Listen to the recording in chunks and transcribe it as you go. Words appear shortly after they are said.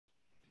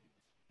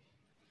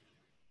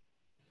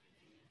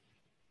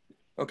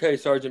Okay,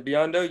 Sergeant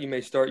Biondo, you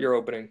may start your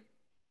opening.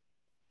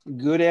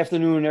 Good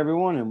afternoon,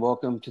 everyone, and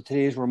welcome to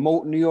today's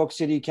remote New York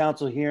City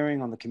Council hearing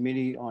on the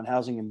Committee on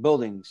Housing and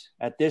Buildings.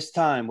 At this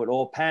time, would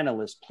all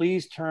panelists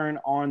please turn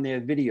on their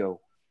video?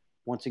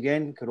 Once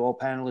again, could all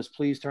panelists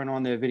please turn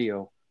on their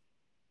video?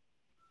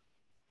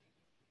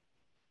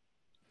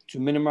 To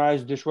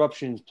minimize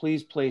disruptions,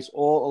 please place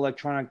all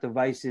electronic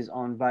devices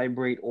on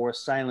vibrate or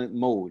silent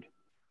mode.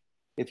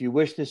 If you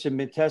wish to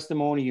submit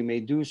testimony, you may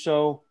do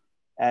so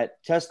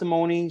at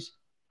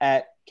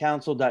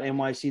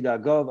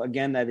testimonies@council.nyc.gov.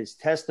 Again, that is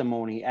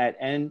testimony at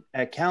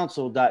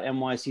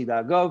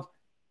council.nyc.gov.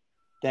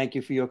 Thank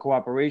you for your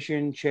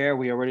cooperation. Chair,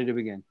 we are ready to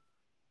begin.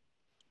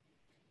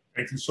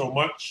 Thank you so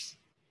much.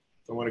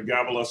 I want to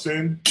gavel us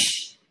in.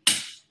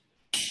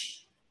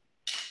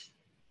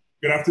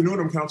 Good afternoon.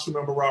 I'm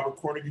Councilmember Robert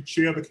Cornegy,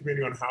 Chair of the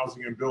Committee on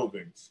Housing and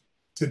Buildings.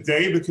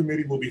 Today, the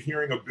committee will be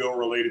hearing a bill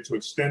related to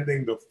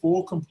extending the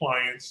full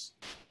compliance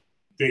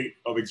date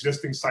of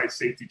existing site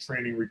safety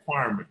training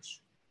requirements.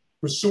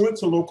 Pursuant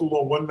to Local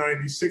Law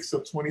 196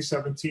 of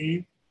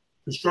 2017,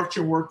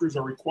 construction workers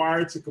are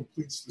required to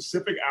complete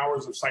specific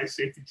hours of site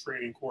safety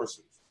training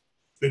courses.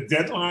 The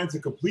deadline to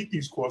complete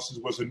these courses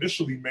was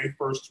initially May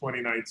 1st,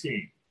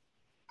 2019.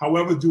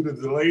 However, due to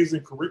delays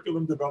in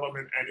curriculum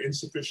development and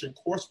insufficient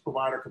course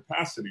provider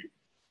capacity,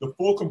 the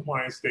full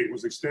compliance date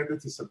was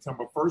extended to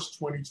September 1st,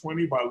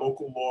 2020 by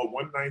Local Law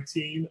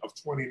 119 of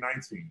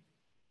 2019.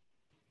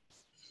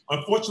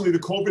 Unfortunately, the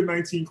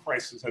COVID-19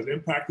 crisis has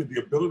impacted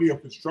the ability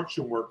of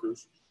construction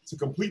workers to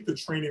complete the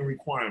training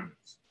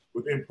requirements,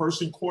 with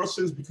in-person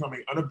courses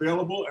becoming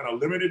unavailable and a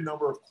limited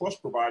number of course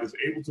providers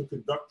able to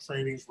conduct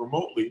trainings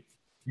remotely.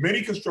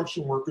 Many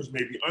construction workers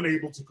may be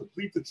unable to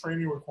complete the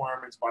training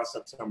requirements by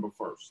September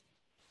 1st.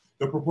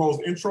 The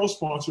proposed intro,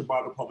 sponsored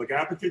by the Public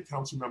Advocate,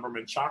 Councilmember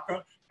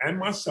Menchaca, and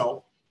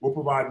myself, will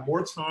provide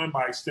more time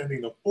by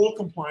extending the full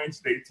compliance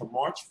date to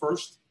March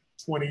 1st,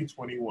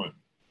 2021.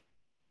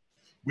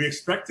 We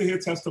expect to hear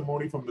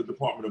testimony from the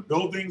Department of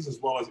Buildings as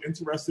well as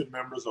interested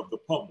members of the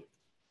public.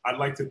 I'd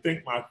like to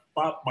thank my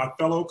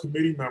fellow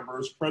committee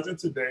members present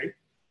today.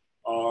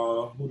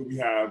 Who do we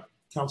have?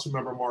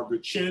 Councilmember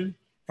Margaret Chin,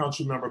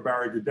 Councilmember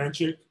Barry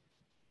Gudenchik,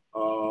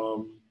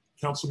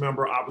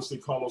 Councilmember, obviously,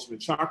 Carlos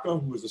Menchaca,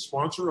 who is the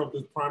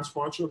prime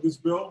sponsor of this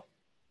bill.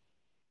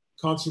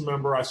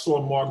 Councilmember, I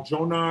saw Mark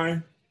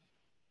Jonai.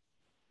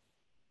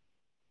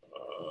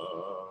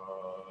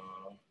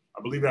 I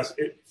believe that's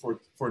it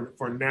for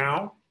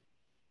now.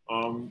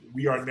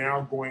 We are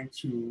now going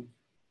to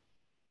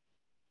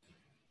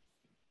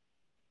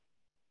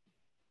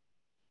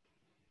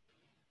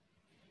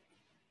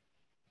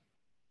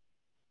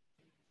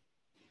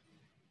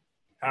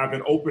have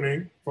an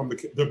opening from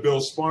the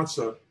bill's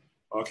sponsor,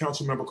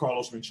 Councilmember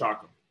Carlos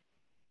Menchaca.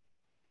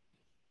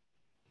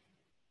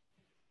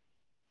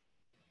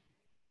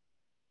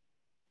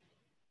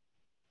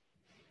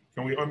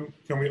 Can we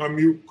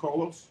unmute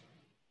Carlos?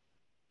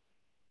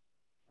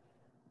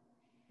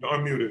 You're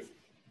unmuted.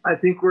 I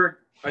think we're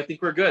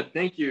good.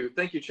 Thank you,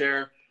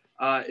 Chair.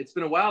 It's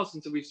been a while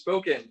since we've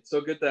spoken.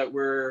 So good that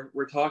we're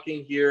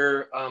talking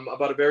here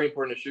about a very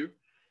important issue.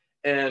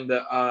 And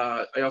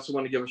I also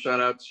want to give a shout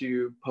out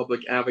to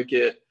Public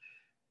Advocate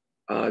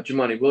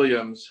Jumaane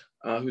Williams,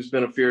 who's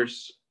been a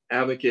fierce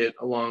advocate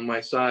along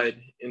my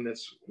side in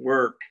this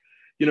work.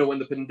 You know, when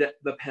the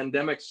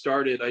pandemic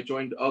started, I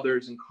joined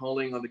others in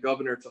calling on the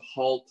governor to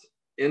halt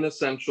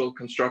inessential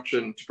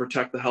construction to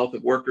protect the health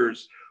of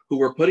workers who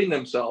were putting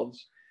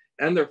themselves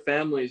and their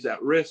families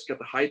at risk at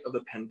the height of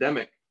the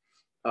pandemic.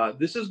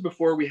 This is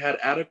before we had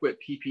adequate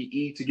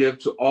PPE to give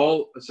to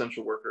all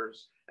essential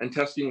workers, and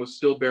testing was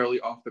still barely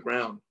off the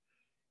ground.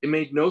 It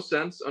made no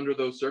sense under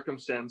those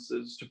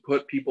circumstances to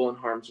put people in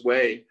harm's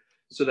way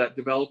so that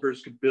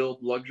developers could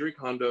build luxury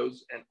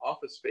condos and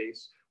office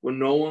space when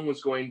no one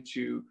was going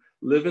to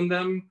live in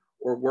them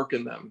or work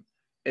in them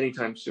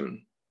anytime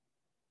soon.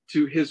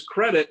 To his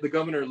credit, the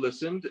governor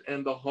listened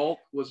and the halt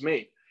was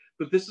made.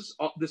 But this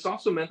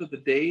also meant that the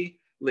day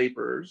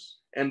laborers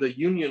and the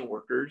union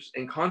workers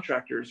and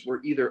contractors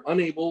were either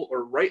unable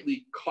or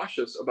rightly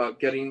cautious about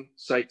getting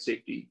site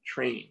safety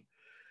training.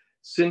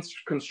 Since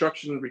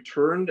construction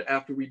returned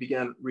after we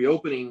began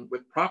reopening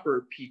with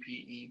proper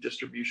PPE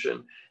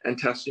distribution and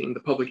testing,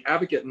 the Public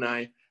Advocate and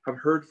I have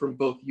heard from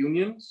both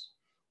unions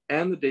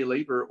and the day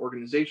labor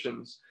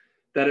organizations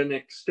that an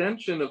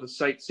extension of the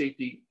site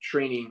safety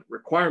training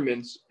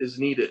requirements is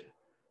needed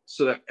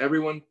so that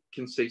everyone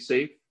can stay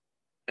safe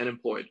and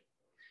employed.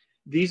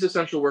 These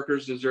essential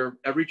workers deserve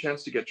every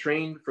chance to get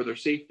trained for their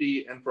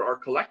safety and for our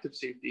collective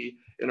safety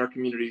in our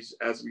communities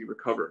as we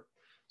recover.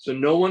 So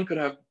no one could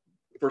have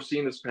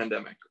foreseen this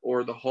pandemic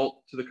or the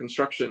halt to the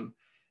construction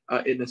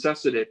it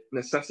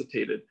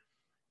necessitated,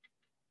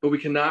 but we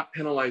cannot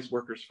penalize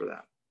workers for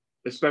that,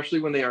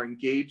 especially when they are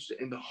engaged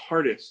in the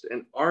hardest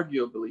and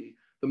arguably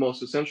the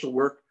most essential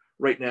work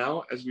right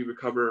now as we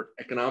recover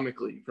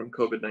economically from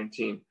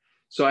COVID-19.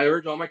 So I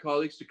urge all my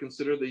colleagues to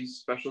consider these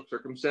special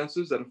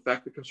circumstances that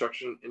affect the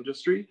construction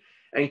industry,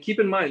 and keep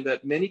in mind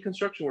that many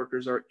construction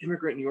workers are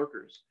immigrant New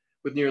Yorkers,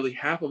 with nearly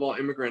half of all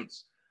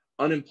immigrants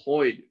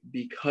unemployed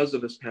because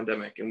of this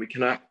pandemic, and we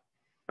cannot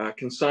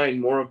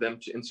consign more of them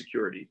to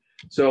insecurity.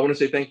 So I want to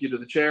say thank you to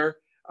the chair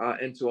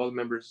and to all the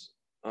members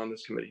on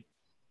this committee.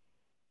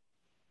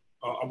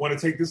 I want to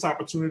take this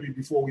opportunity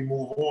before we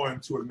move on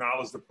to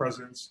acknowledge the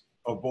presence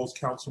of both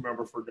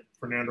Councilmember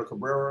Fernando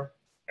Cabrera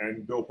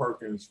and Bill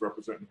Perkins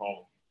representing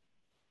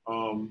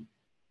Harlem.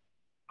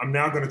 I'm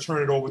now going to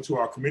turn it over to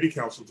our committee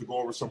counsel to go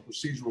over some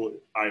procedural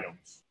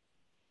items.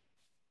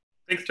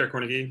 Thanks, Chair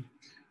Cornegie.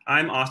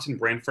 I'm Austin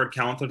Branford,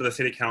 Counsel to the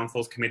City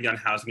Council's Committee on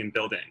Housing and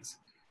Buildings.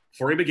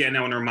 Before we begin,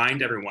 I want to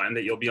remind everyone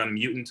that you'll be on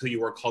mute until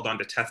you are called on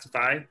to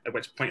testify, at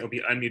which point you'll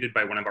be unmuted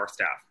by one of our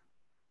staff.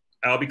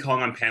 I will be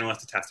calling on panelists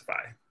to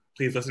testify.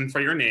 Please listen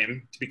for your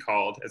name to be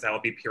called, as I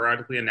will be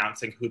periodically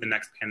announcing who the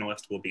next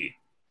panelist will be.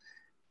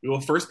 We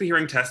will first be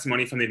hearing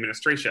testimony from the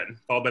administration,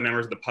 followed by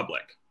members of the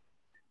public.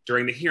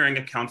 During the hearing,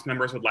 if council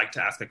members would like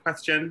to ask a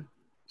question,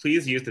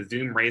 please use the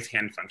Zoom raise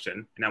hand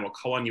function, and I will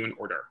call on you in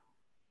order.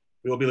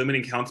 We will be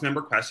limiting council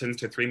member questions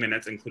to 3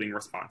 minutes, including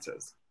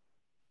responses.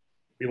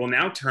 We will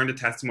now turn to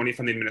testimony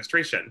from the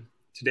administration.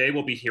 Today,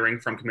 we'll be hearing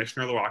from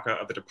Commissioner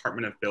LaRocca of the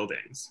Department of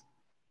Buildings.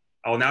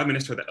 I will now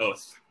administer the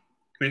oath.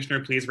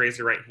 Commissioner, please raise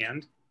your right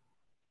hand.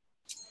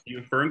 You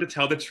affirm to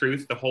tell the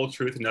truth, the whole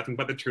truth, and nothing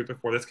but the truth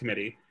before this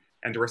committee,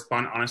 and to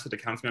respond honestly to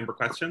council member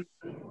questions?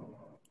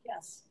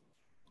 Yes.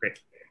 Great.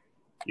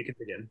 You can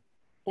begin.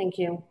 Thank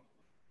you.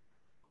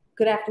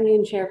 Good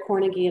afternoon, Chair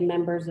Cornegie and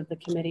members of the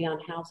Committee on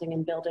Housing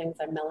and Buildings.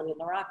 I'm Melanie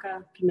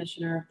LaRocca,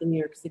 Commissioner of the New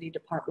York City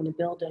Department of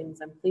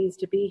Buildings. I'm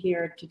pleased to be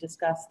here to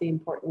discuss the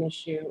important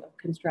issue of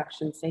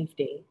construction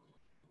safety.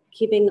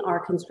 Keeping our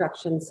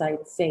construction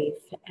sites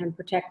safe and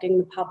protecting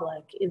the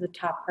public is a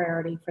top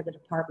priority for the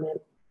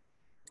department.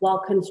 While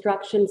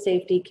construction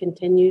safety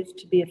continues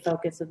to be a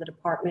focus of the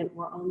department,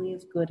 we're only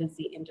as good as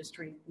the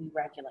industry we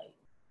regulate.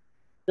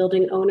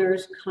 Building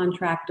owners,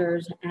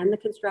 contractors, and the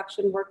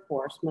construction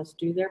workforce must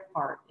do their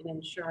part in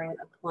ensuring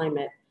a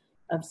climate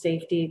of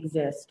safety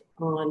exists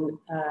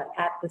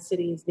at the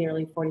city's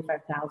nearly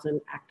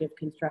 45,000 active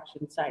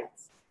construction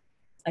sites.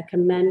 I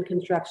commend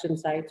construction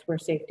sites where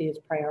safety is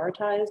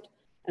prioritized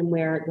and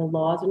where the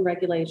laws and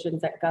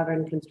regulations that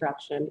govern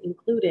construction,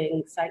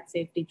 including site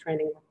safety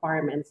training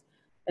requirements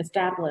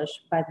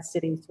established by the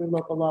city through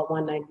Local Law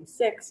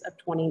 196 of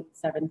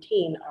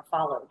 2017, are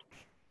followed.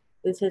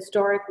 This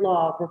historic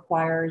law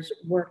requires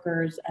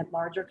workers at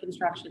larger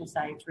construction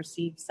sites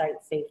receive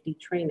site safety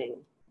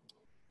training.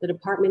 The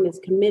department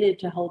is committed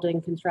to holding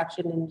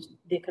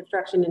the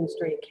construction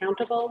industry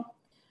accountable,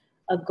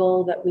 a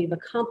goal that we've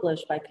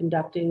accomplished by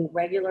conducting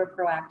regular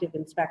proactive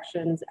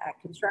inspections at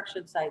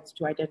construction sites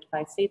to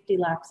identify safety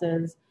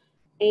lapses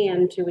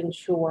and to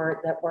ensure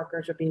that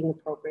workers are being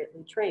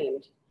appropriately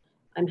trained.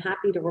 I'm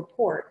happy to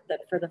report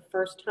that for the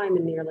first time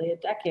in nearly a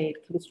decade,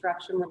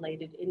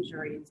 construction-related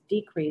injuries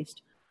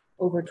decreased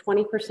over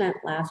 20%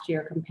 last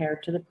year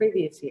compared to the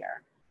previous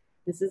year.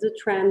 This is a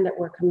trend that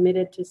we're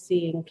committed to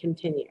seeing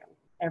continue.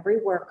 Every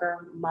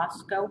worker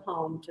must go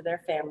home to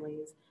their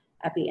families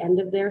at the end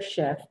of their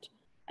shift,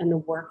 and the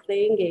work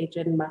they engage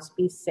in must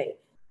be safe,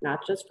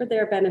 not just for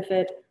their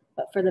benefit,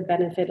 but for the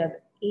benefit of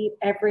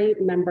every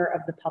member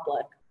of the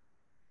public.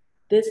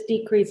 This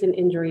decrease in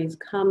injuries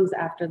comes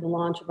after the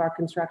launch of our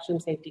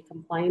Construction Safety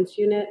Compliance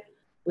Unit,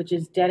 which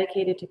is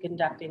dedicated to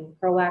conducting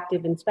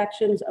proactive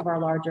inspections of our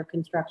larger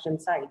construction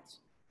sites.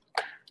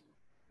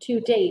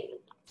 To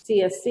date,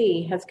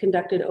 CSC has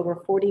conducted over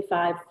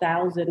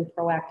 45,000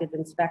 proactive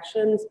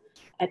inspections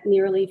at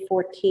nearly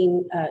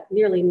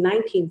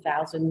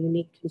 19,000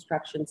 unique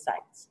construction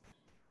sites,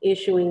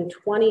 issuing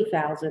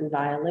 20,000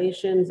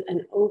 violations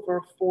and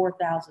over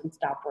 4,000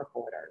 stop work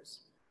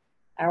orders.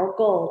 Our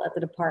goal at the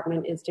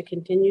department is to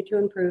continue to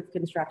improve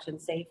construction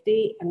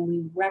safety, and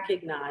we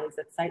recognize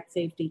that site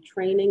safety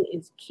training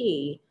is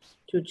key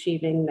to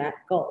achieving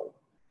that goal.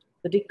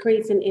 The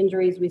decrease in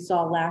injuries we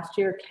saw last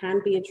year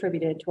can be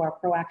attributed to our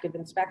proactive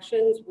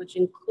inspections, which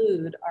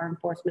include our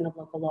enforcement of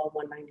Local Law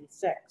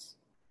 196.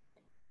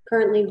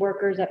 Currently,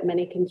 workers at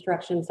many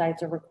construction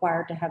sites are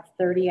required to have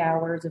 30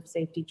 hours of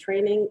safety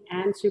training,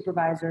 and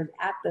supervisors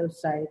at those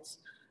sites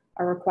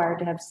are required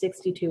to have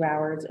 62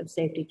 hours of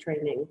safety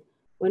training.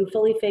 When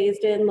fully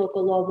phased in,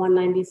 Local Law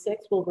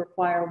 196 will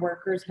require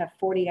workers have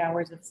 40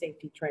 hours of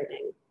safety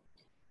training.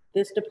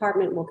 This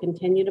department will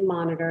continue to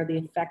monitor the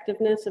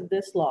effectiveness of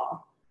this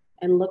law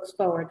and looks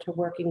forward to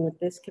working with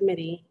this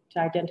committee to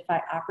identify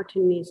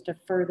opportunities to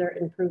further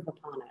improve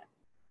upon it.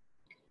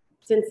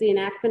 Since the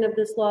enactment of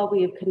this law,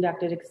 we have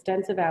conducted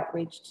extensive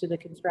outreach to the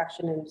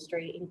construction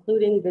industry,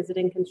 including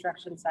visiting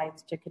construction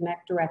sites to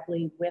connect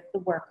directly with the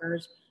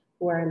workers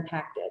who are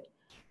impacted.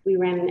 We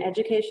ran an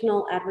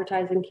educational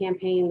advertising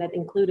campaign that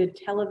included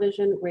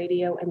television,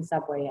 radio, and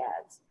subway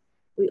ads.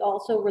 We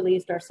also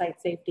released our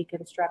site safety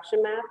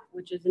construction map,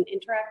 which is an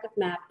interactive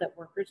map that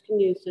workers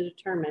can use to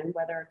determine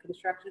whether a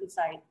construction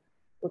site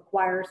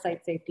requires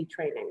site safety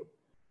training.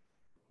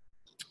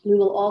 We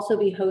will also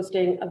be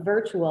hosting a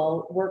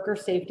virtual worker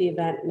safety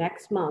event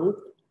next month,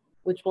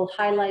 which will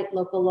highlight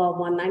Local Law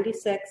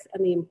 196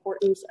 and the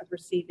importance of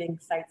receiving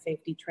site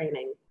safety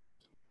training.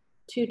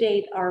 To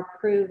date, our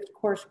approved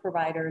course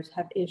providers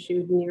have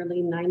issued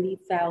nearly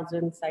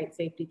 90,000 site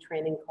safety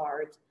training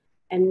cards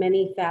and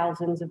many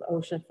thousands of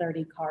OSHA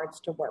 30 cards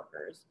to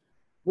workers,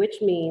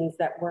 which means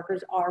that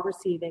workers are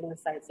receiving the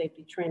site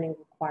safety training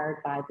required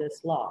by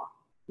this law.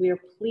 We are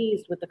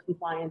pleased with the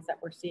compliance that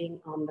we're seeing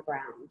on the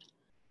ground.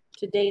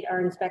 To date, our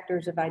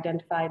inspectors have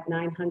identified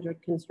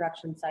 900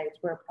 construction sites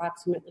where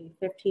approximately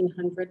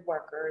 1,500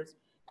 workers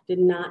did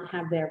not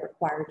have their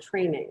required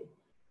training.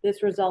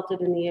 This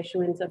resulted in the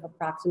issuance of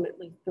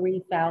approximately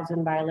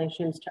 3,000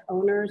 violations to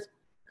owners,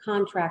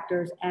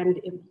 contractors, and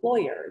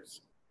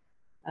employers,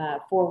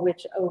 for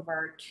which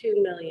over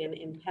 $2 million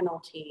in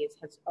penalties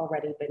has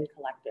already been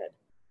collected.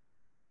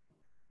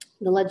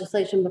 The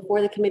legislation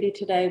before the committee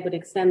today would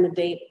extend the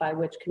date by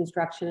which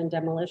construction and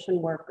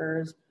demolition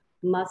workers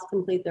must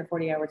complete their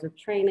 40 hours of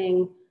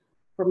training.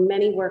 For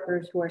many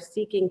workers who are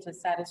seeking to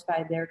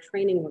satisfy their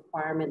training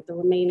requirement, the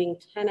remaining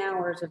 10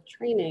 hours of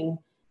training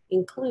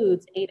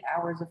includes 8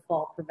 hours of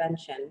fall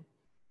prevention.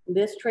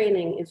 This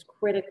training is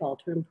critical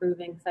to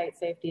improving site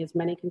safety, as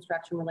many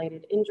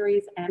construction-related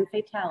injuries and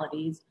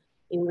fatalities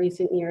in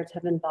recent years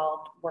have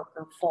involved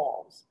worker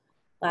falls.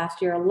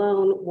 Last year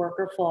alone,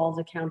 worker falls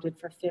accounted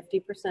for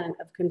 50%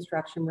 of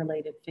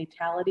construction-related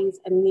fatalities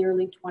and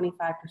nearly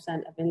 25%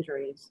 of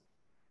injuries.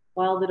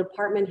 While the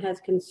department has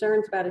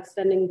concerns about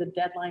extending the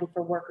deadline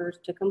for workers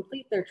to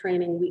complete their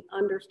training, we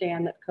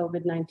understand that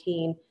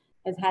COVID-19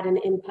 has had an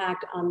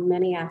impact on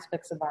many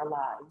aspects of our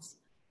lives,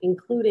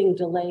 including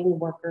delaying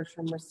workers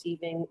from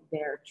receiving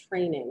their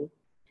training.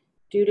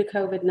 Due to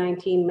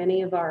COVID-19,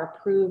 many of our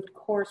approved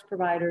course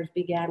providers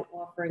began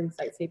offering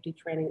site safety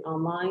training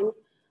online.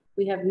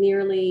 We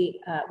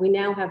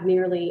now have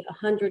nearly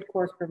 100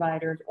 course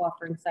providers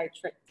offering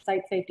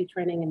site safety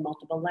training in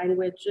multiple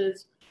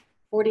languages,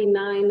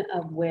 49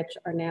 of which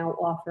are now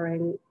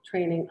offering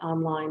training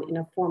online in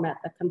a format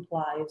that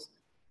complies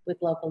with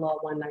Local Law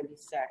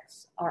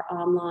 196. Our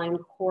online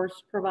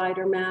course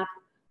provider map,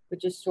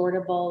 which is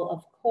sortable,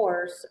 of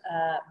course,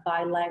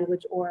 by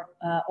language or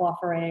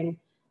offering,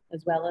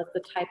 as well as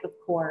the type of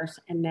course,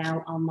 and now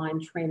online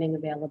training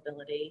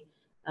availability,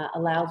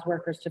 allows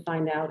workers to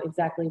find out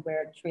exactly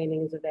where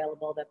training is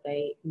available that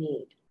they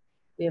need.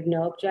 We have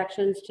no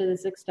objections to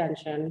this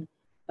extension,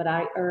 but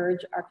I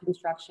urge our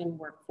construction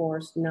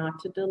workforce not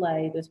to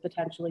delay this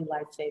potentially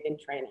life-saving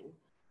training.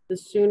 The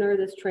sooner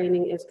this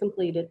training is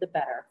completed, the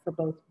better for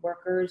both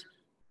workers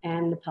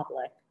and the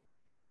public.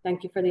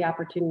 Thank you for the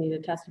opportunity to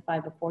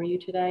testify before you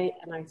today,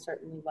 and I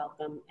certainly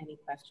welcome any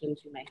questions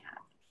you may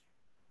have.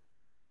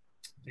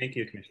 Thank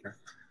you, Commissioner.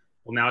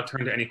 We'll now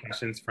turn to any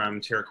questions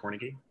from Chair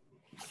Cornegy.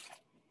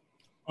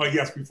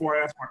 Yes, before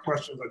I ask my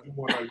questions, I do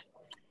want to acknowledge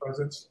the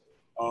presence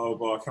of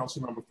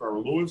Councilmember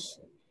Farrell Lewis,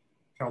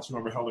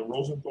 Councilmember Helen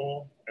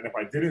Rosenthal, and if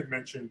I didn't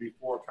mention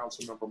before,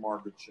 Councilmember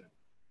Margaret Chin.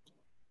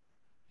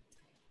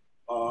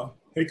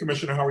 Hey,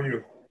 Commissioner, how are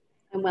you?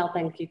 I'm well,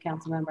 thank you,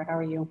 Councilmember. How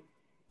are you?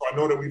 I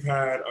know that we've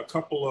had a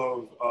couple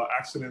of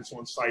accidents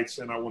on sites,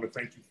 and I want to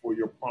thank you for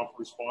your prompt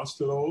response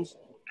to those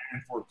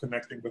and for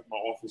connecting with my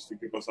office to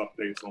give us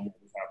updates on what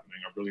was happening.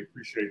 I really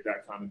appreciate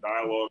that kind of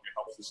dialogue. It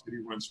helps the city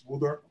run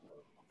smoother.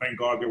 Thank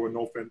God there were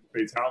no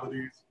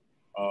fatalities.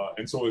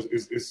 And so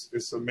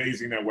it's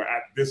amazing that we're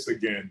at this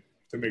again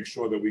to make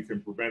sure that we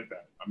can prevent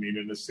that. I mean,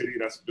 in a city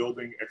that's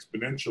building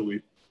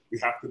exponentially, we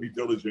have to be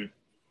diligent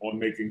on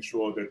making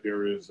sure that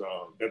there is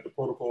that the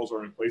protocols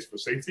are in place for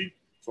safety.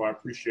 So I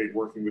appreciate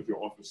working with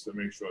your office to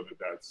make sure that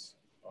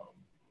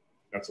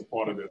that's a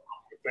part of it. I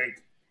want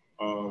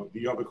to thank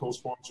the other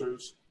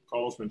co-sponsors,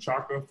 Carlos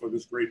Menchaca, for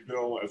this great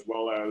bill, as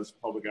well as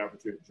Public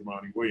Advocate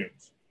Jamani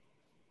Williams.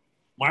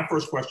 My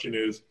first question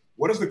is,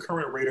 what is the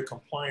current rate of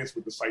compliance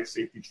with the site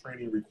safety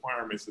training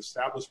requirements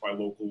established by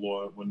Local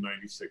Law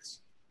 196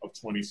 of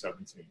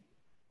 2017?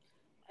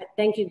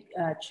 Thank you,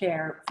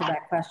 Chair, for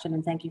that question,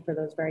 and thank you for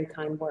those very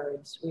kind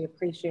words. We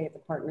appreciate the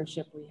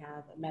partnership we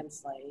have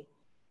immensely.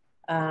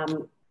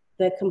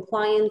 The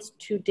compliance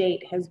to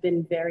date has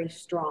been very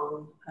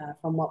strong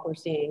from what we're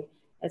seeing.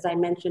 As I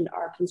mentioned,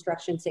 our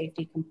construction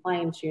safety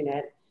compliance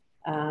unit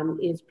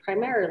is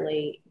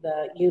primarily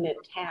the unit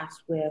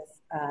tasked with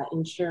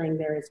ensuring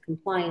there is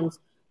compliance,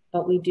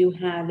 but we do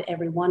have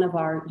every one of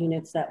our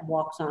units that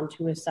walks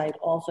onto a site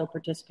also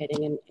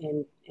participating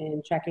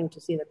in checking to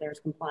see that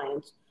there's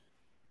compliance.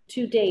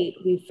 To date,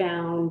 we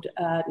found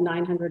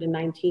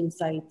 919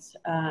 sites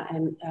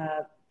and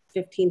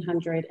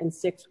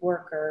 1,506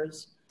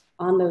 workers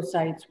on those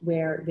sites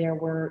where there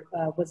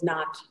was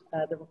not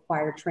the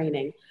required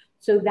training.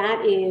 So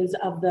that is,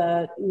 of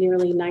the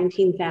nearly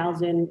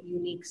 19,000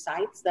 unique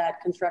sites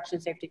that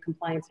Construction Safety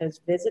Compliance has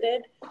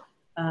visited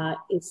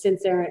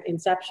since their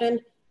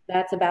inception,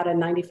 that's about a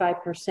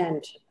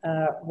 95%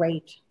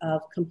 rate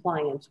of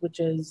compliance, which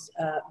is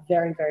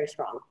very, very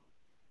strong.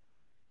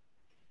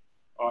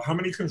 How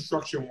many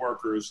construction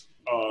workers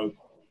to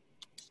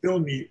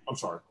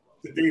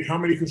date, how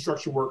many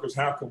construction workers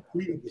have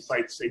completed the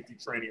site safety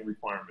training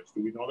requirements?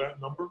 Do we know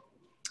that number?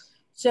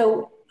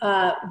 So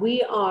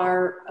we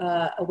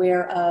are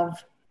aware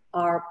of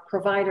our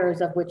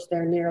providers, of which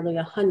there are nearly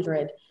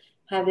 100,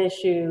 have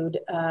issued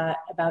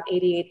about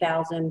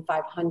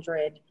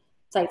 88,500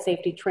 site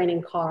safety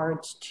training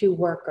cards to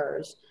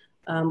workers.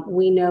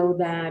 We know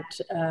that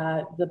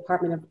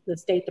the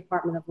State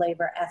Department of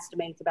Labor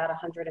estimates about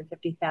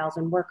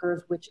 150,000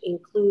 workers, which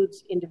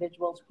includes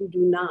individuals who do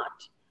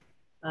not,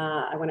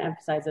 I want to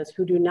emphasize this,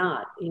 who do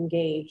not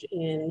engage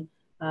in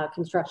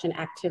construction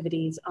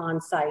activities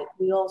on site.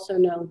 We also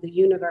know the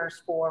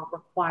universe for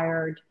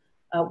required,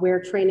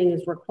 where training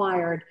is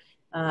required,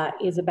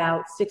 is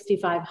about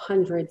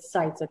 6,500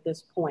 sites at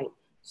this point.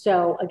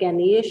 So again,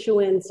 the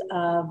issuance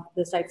of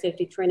the site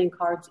safety training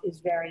cards is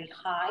very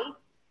high,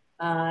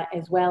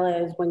 as well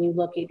as when you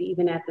look at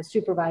even at the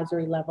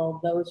supervisory level,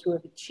 those who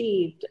have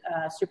achieved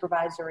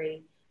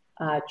supervisory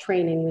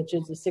training, which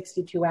is the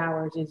 62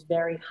 hours, is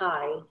very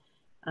high.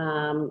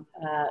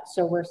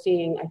 So we're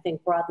seeing, I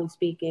think, broadly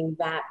speaking,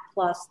 that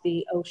plus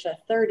the OSHA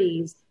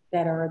 30s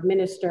that are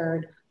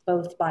administered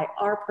both by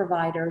our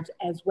providers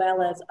as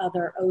well as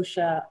other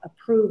OSHA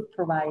approved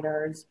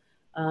providers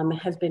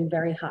has been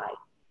very high.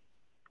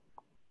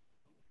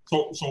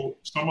 So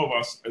some of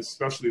us,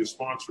 especially the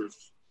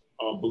sponsors,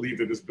 believe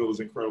that this bill is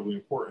incredibly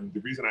important.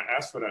 The reason I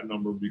asked for that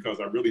number because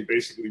I really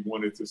basically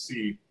wanted to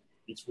see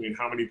between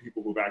how many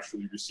people who've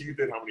actually received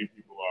it, how many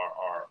people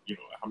are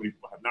how many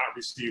people have not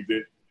received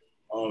it,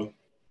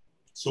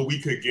 so we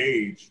could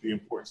gauge the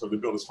importance of the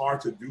bill. It's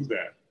hard to do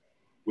that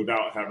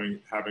without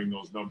having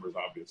those numbers,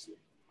 obviously.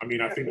 I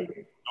mean, I think that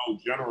we know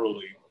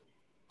generally,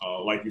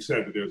 like you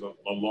said, that there's a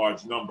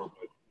large number,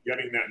 but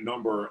getting that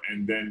number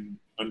and then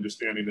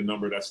understanding the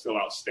number that's still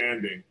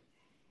outstanding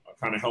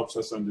kind of helps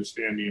us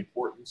understand the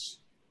importance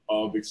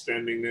of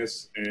extending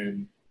this,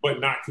 but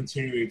not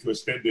continuing to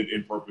extend it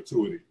in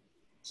perpetuity.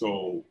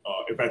 So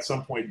if at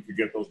some point you could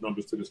get those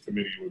numbers to this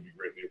committee, it would be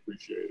greatly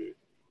appreciated.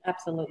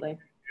 Absolutely. In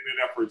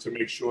an effort to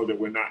make sure that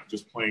we're not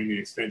just playing the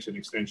extension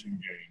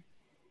game,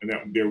 and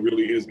that there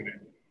really is an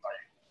end in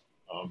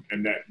sight,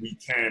 and that we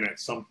can at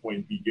some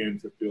point begin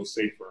to feel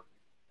safer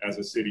as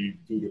a city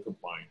due to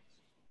compliance.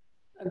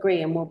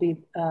 Agree, and we'll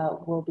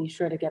be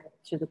sure to get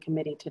to the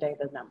committee today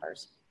the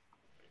numbers.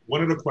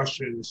 One of the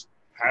questions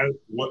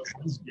what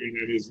has been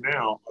and is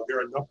now, are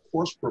there enough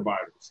course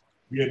providers?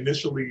 We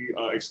initially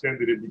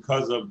extended it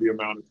because of the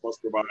amount of course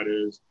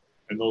providers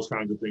and those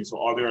kinds of things. So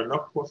are there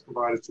enough course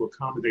providers to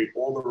accommodate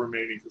all the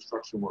remaining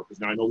construction workers?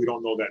 Now, I know we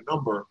don't know that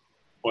number,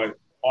 but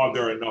are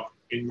there enough,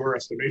 in your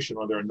estimation,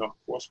 are there enough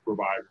course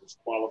providers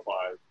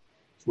qualified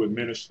to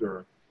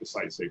administer the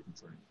site safety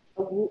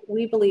training?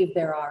 We believe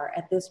there are.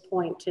 At this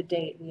point to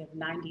date, we have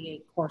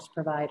 98 course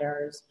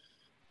providers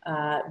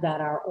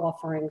that are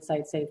offering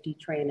site safety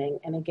training.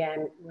 And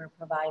again, we're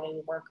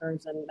providing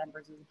workers and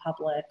members of the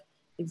public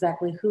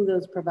exactly who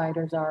those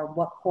providers are,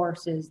 what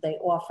courses they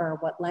offer,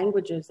 what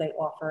languages they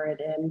offer it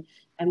in,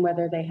 and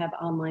whether they have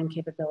online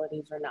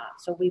capabilities or not.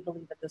 So we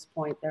believe at this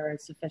point there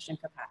is sufficient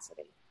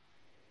capacity.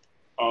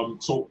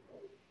 So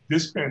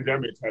this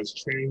pandemic has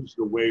changed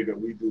the way that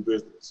we do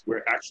business.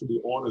 We're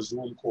actually on a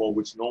Zoom call,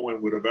 which no one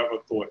would have ever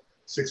thought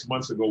 6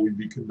 months ago we'd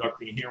be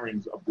conducting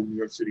hearings of the New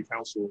York City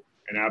Council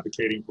and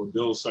advocating for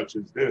bills such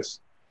as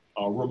this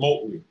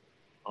remotely.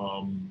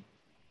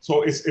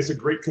 So it's a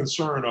great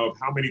concern of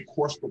how many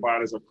course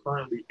providers are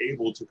currently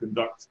able to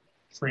conduct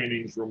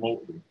trainings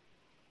remotely.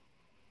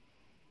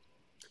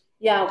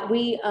 Yeah,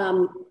 we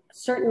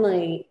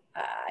certainly,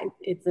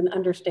 it's an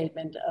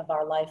understatement of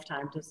our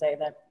lifetime to say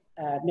that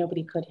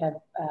nobody could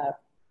have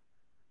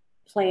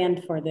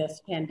planned for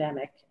this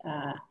pandemic.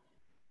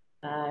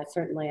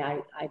 Certainly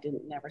I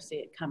didn't never see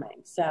it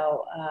coming.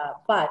 So,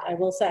 but I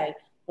will say,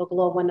 Local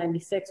Law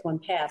 196, when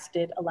passed,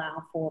 did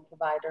allow for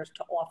providers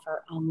to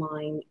offer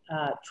online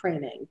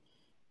training.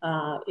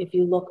 If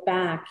you look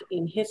back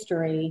in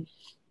history,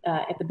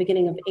 at the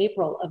beginning of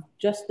April of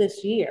just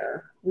this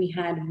year, we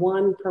had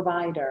one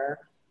provider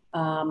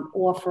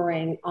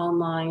offering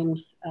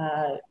online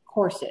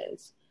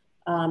courses.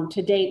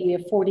 To date, we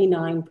have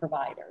 49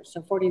 providers,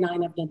 so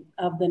 49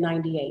 of the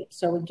 98.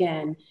 So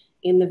again,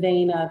 in the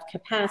vein of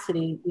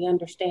capacity, we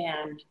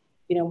understand,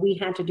 we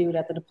had to do it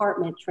at the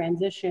department,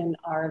 transition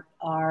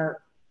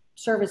our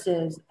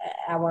services,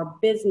 our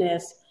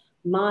business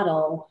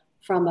model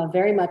from a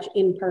very much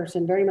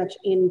in-person, very much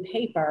in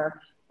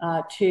paper,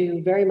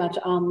 to very much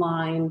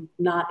online,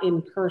 not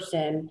in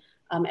person.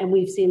 And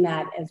we've seen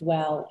that as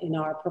well in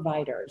our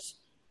providers.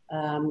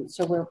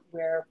 So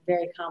we're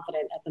very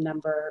confident at the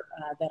number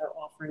that are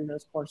offering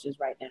those courses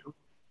right now.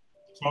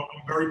 So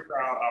I'm very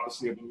proud,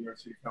 obviously, of the New York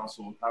City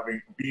Council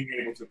being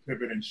able to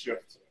pivot and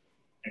shift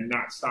and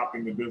not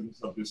stopping the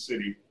business of this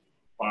city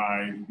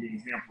by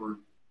being hampered,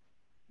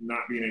 not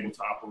being able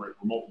to operate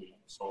remotely.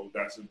 So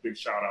that's a big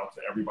shout out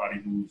to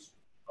everybody who's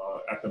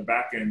at the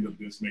back end of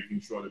this,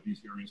 making sure that these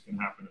hearings can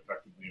happen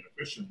effectively and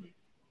efficiently.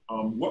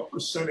 What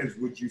percentage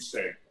would you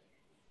say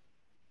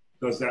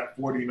does that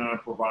 49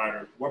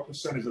 provider, what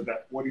percentage of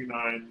that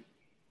 49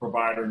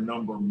 provider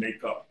number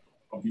make up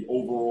of the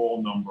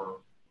overall number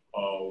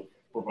of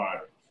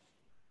providers?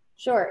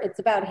 Sure, it's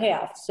about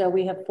half. So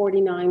we have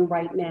 49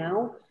 right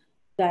now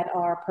that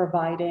are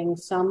providing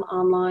some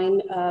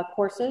online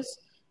courses.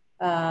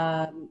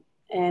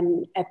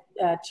 And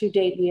to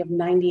date, we have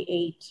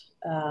 98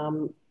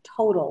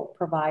 total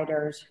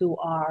providers who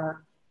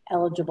are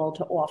eligible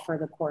to offer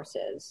the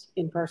courses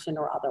in person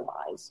or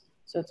otherwise.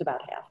 So it's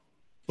about half.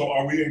 So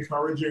are we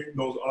encouraging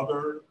those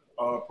other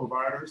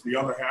providers, the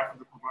other half of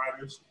the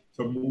providers,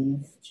 to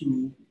move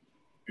to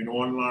an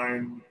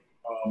online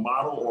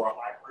model or a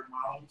hybrid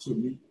model to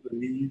meet the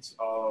needs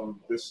of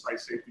this site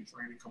safety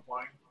training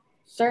compliance?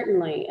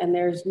 Certainly, and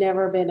there's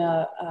never been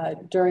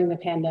during the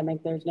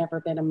pandemic, there's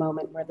never been a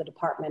moment where the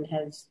department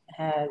has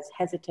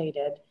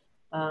hesitated.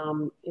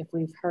 If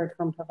we've heard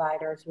from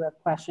providers who have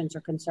questions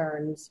or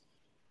concerns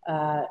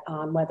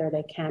on whether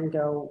they can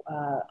go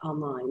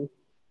online.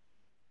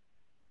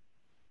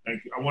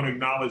 Thank you. I want to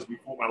acknowledge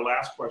before my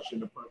last question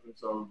the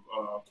presence of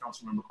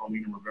Councilmember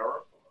Carlina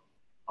Rivera.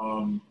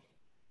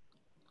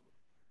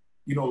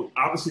 You know,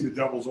 obviously the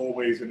devil's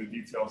always in the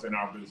details in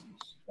our business,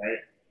 right?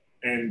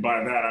 And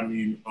by that, I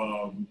mean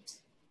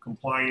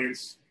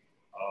compliance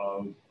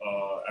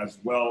as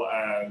well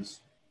as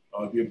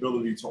the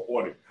ability to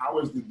audit. How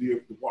is the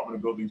Department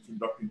of Buildings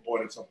conducting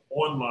audits of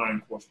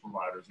online course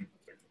providers in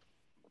particular?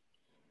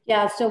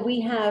 Yeah, so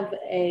we have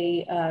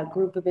a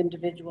group of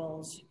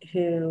individuals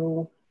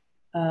who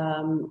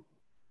are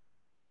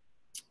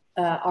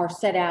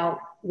set out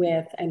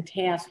with and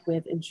tasked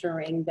with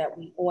ensuring that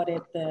we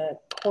audit the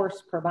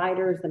course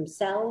providers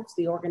themselves,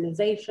 the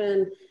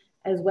organization,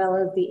 as well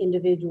as the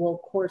individual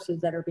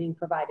courses that are being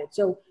provided.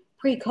 So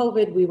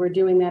pre-COVID, we were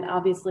doing that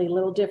obviously a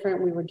little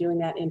different. We were doing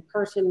that in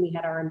person. We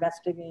had our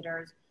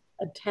investigators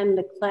attend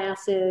the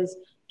classes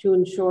to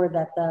ensure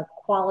that the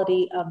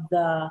quality of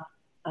the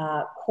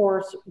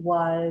course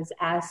was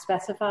as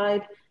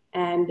specified.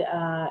 And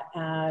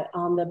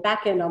on the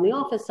back end, on the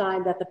office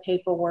side, that the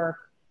paperwork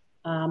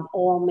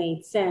all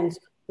made sense.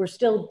 We're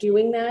still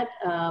doing that.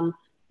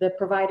 The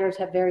providers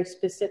have very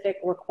specific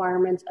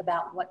requirements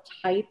about what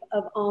type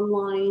of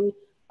online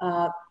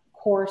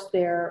course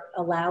they're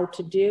allowed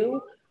to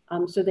do.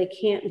 So they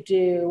can't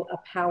do a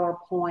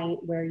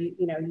PowerPoint where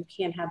you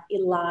can't have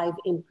live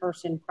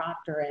in-person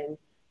proctoring.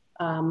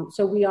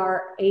 So we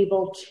are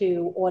able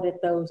to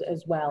audit those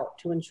as well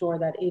to ensure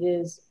that it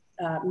is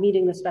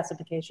meeting the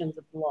specifications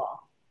of the law.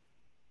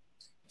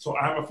 So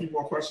I have a few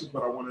more questions,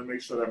 but I want to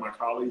make sure that my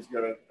colleagues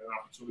get an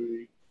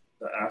opportunity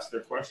to ask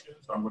their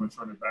questions. I'm going to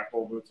turn it back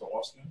over to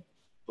Austin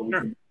so we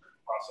can do the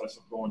process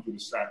of going through the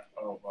stack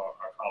of our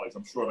colleagues.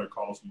 I'm sure that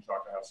Carlos and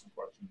Chaka have some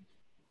questions.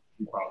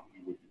 We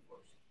probably would be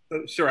first.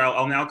 So, sure,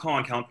 I'll now call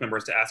on council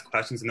members to ask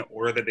questions in the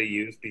order that they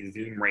use the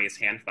Zoom raise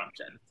hand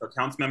function. So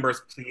council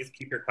members, please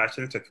keep your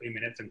questions to 3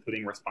 minutes,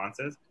 including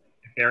responses.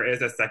 If there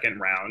is a second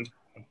round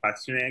of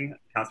questioning,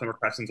 council member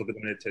questions will be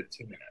limited to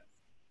 2 minutes.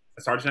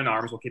 The Sergeant at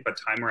Arms will keep a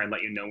timer and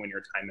let you know when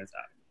your time is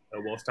up.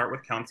 So we'll start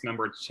with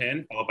Councilmember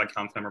Chin, followed by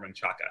Councilmember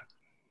Menchaca.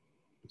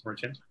 Councilmember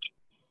Chin.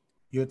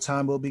 Your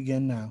time will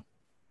begin now.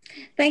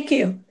 Thank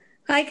you.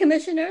 Hi,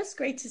 commissioners.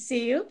 Great to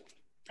see you.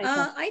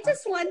 I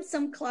just want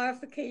some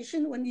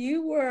clarification when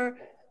you were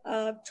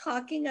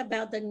talking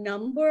about the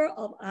number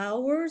of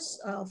hours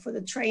for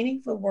the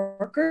training for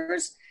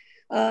workers.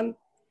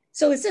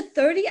 So is it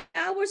 30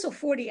 hours or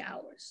 40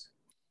 hours?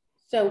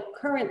 So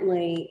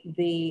currently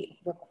the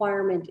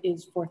requirement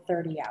is for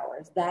 30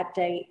 hours. That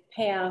date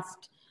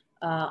passed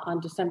on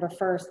December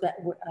 1st. That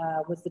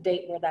was the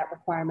date where that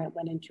requirement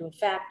went into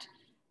effect.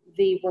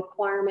 The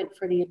requirement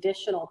for the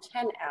additional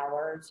 10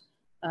 hours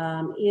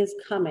is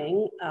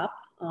coming up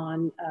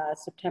on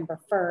September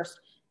 1st.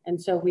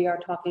 And so we are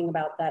talking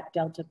about that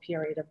delta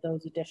period of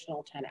those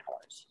additional 10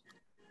 hours.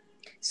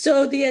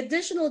 So the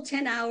additional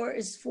 10 hours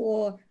is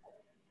for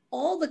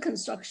all the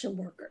construction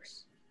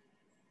workers.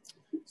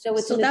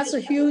 So that's a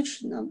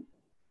huge number.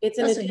 It's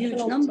an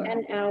additional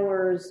 10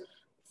 hours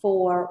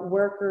for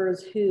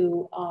workers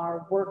who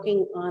are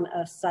working on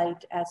a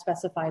site as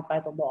specified by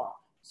the law.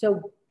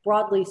 So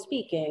broadly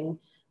speaking,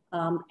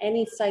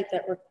 any site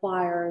that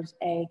requires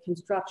a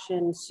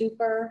construction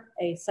super,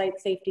 a site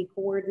safety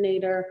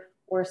coordinator,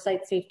 or a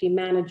site safety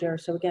manager.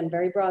 So again,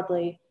 very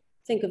broadly,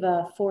 think of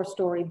a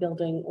 4-story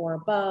building or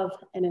above,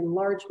 an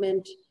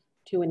enlargement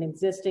to an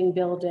existing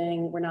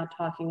building. We're not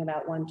talking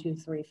about 1, 2,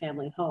 3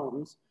 family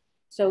homes.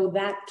 So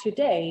that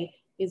today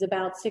is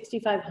about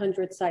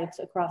 6,500 sites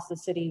across the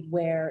city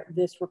where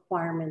this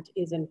requirement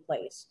is in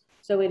place.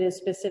 So it is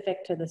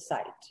specific to the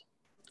site.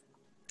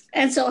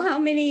 And so how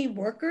many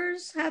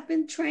workers have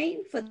been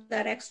trained for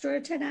that extra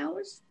 10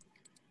 hours?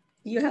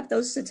 You have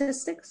those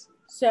statistics?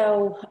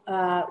 So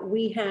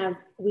we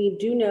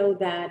do know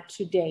that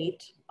to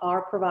date,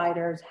 our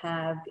providers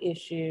have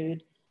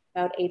issued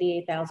about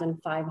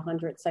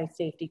 88,500 site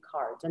safety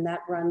cards, and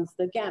that runs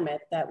the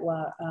gamut that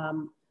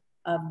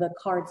of the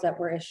cards that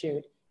were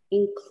issued.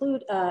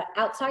 Include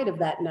outside of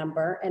that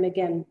number, and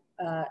again,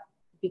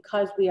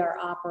 because we are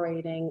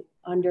operating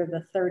under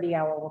the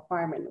 30-hour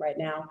requirement right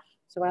now,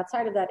 so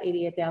outside of that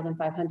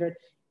 88,500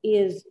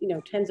 is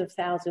tens of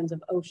thousands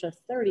of OSHA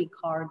 30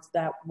 cards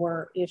that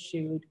were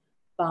issued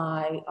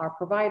by our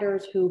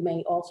providers who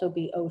may also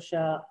be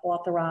OSHA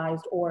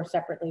authorized or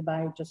separately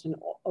by just an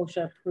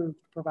OSHA approved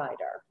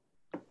provider.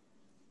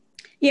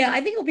 Yeah,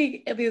 I think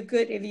it'll be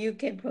good if you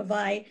can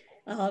provide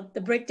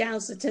the breakdown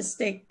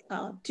statistic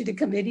to the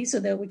committee so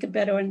that we can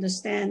better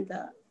understand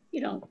the,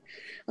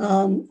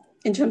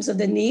 in terms of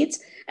the needs.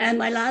 And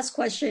my last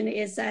question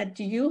is that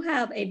do you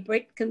have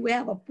can we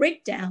have a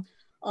breakdown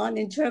on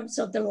in terms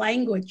of the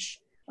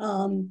language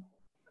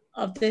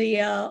of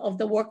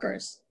the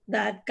workers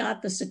that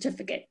got the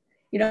certificate?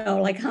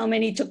 Like how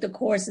many took the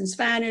course in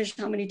Spanish,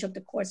 how many took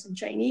the course in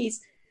Chinese,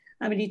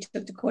 how many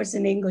took the course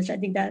in English? I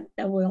think that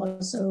will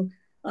also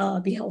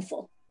be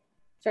helpful.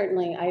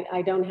 Certainly,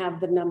 I don't have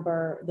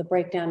the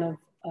breakdown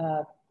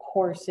of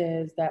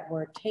courses that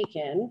were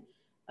taken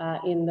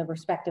in the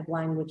respective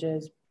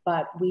languages,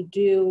 but we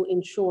do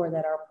ensure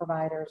that our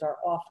providers are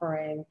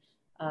offering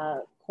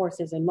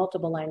courses in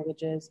multiple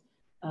languages,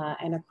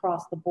 and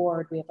across the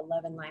board, we have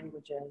 11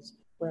 languages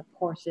where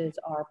courses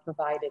are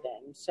provided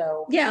in.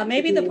 So yeah,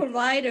 maybe the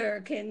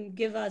provider can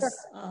give us,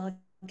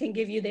 can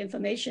give you the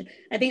information.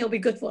 I think it'll be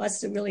good for us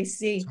to really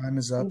see Time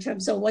is up. in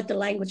terms of what the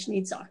language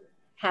needs are.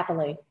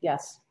 Happily,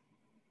 yes.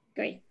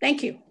 Great,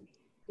 thank you.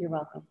 You're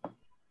welcome.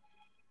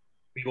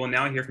 We will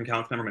now hear from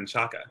Councilmember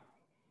Menchaca.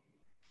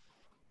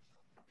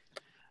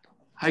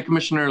 Hi,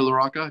 Commissioner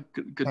LaRocca.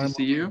 Good to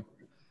see you.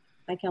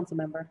 Hi, Council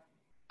Member.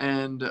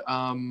 And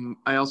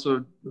I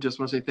also just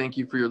want to say thank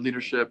you for your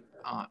leadership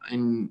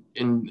in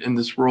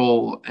this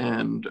role,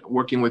 and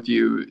working with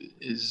you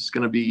is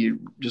going to be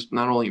just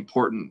not only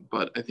important,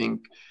 but I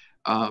think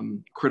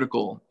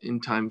critical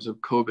in times of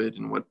COVID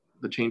and what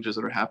the changes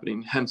that are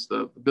happening, hence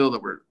the bill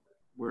that we're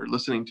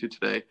listening to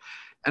today.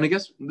 And I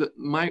guess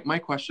my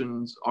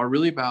questions are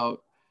really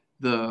about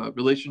the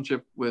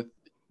relationship with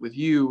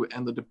you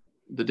and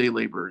the day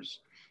laborers.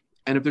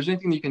 And if there's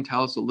anything you can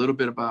tell us a little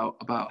bit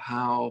about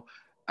how,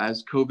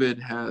 as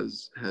COVID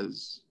has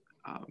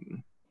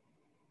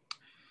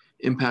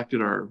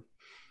impacted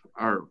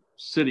our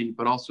city,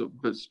 but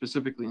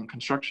specifically in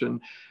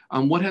construction,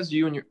 what has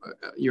you and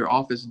your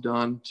office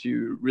done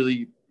to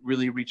really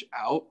reach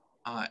out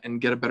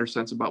and get a better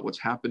sense about what's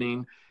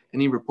happening?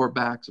 Any report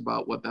backs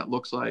about what that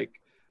looks like?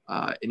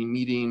 Any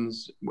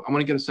meetings? I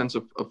want to get a sense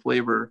of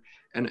flavor.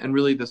 And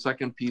really the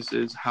second piece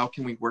is, how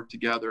can we work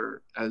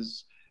together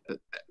as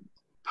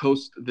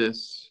post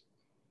this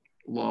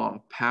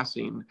law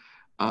passing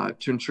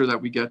to ensure that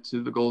we get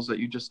to the goals that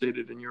you just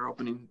stated in your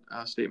opening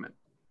statement?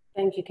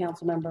 Thank you,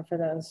 Council Member, for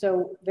those.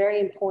 So very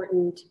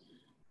important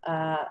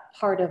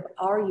part of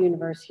our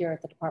universe here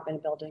at the Department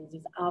of Buildings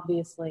is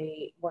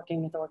obviously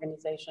working with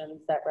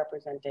organizations that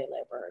represent day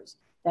laborers.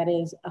 That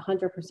is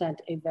 100%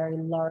 a very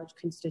large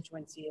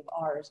constituency of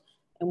ours.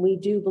 And we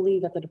do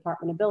believe at the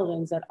Department of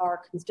Buildings that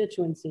our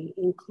constituency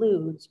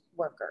includes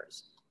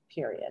workers,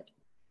 period.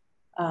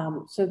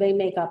 So they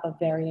make up a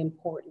very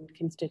important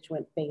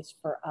constituent base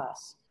for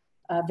us.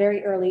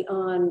 Very early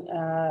on,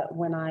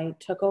 when I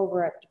took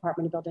over at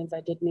Department of Buildings,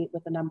 I did meet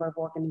with a number of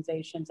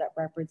organizations that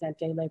represent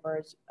day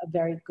laborers, a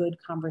very good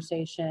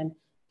conversation.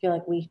 I feel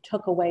like we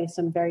took away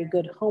some very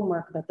good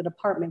homework that the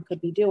department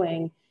could be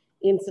doing.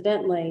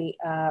 Incidentally,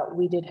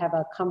 we did have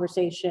a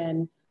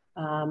conversation,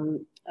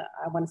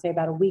 I want to say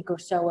about a week or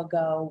so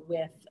ago,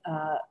 with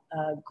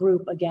a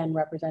group, again,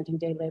 representing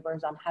day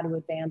laborers on how to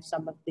advance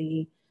some of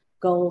the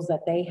goals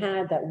that they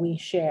had that we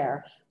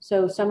share.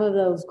 So some of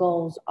those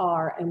goals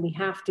are, and we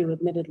have to,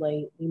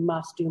 admittedly, we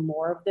must do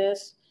more of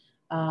this,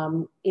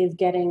 is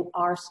getting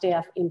our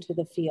staff into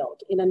the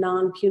field in a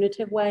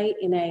non-punitive way,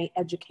 in a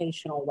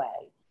educational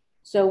way.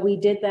 So we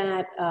did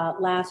that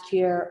last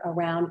year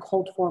around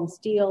cold form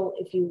steel.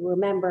 If you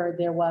remember,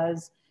 there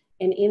was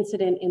an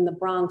incident in the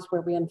Bronx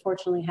where we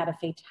unfortunately had a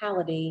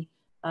fatality,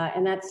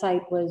 and that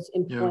site was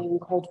employing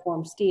cold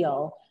form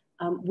steel.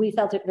 We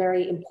felt it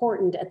very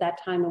important at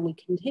that time, and we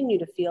continue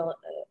to feel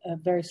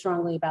very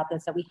strongly about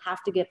this, that we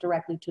have to get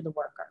directly to the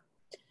worker.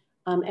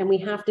 And we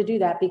have to do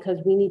that because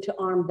we need to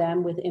arm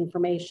them with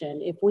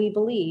information. If we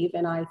believe,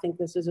 and I think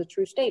this is a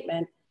true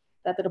statement,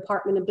 that the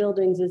Department of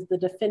Buildings is the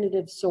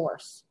definitive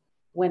source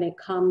when it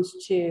comes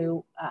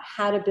to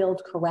how to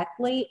build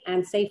correctly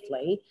and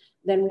safely,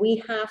 then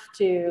we have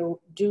to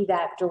do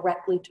that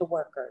directly to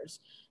workers.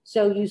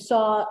 So you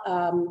saw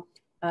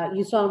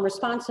in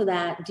response to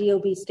that,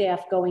 DOB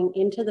staff going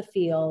into the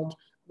field.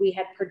 We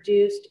had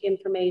produced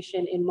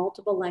information in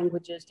multiple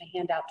languages to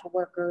hand out to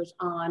workers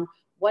on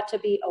what to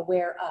be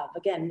aware of.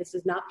 Again, this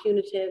is not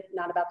punitive,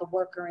 not about the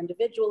worker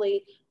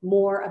individually,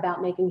 more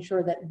about making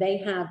sure that they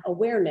have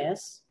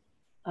awareness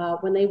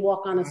when they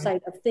walk on a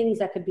site of things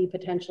that could be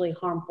potentially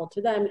harmful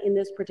to them. In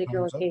this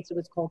particular case, it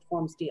was cold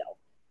form steel.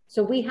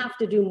 So we have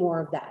to do more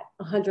of that,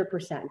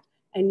 100%,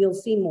 and you'll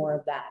see more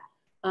of that.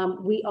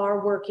 We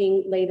are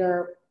working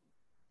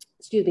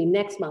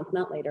next month,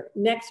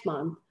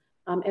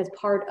 as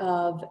part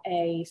of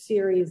a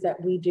series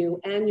that we do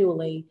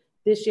annually.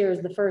 This year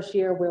is the first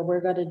year where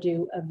we're going to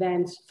do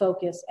events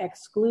focused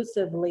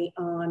exclusively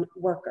on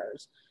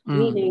workers,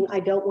 meaning I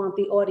don't want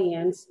the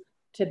audience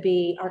to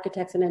be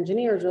architects and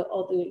engineers.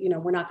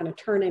 We're not going to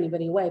turn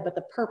anybody away, but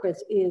the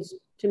purpose is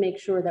to make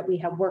sure that we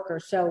have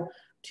workers. So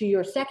to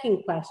your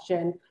second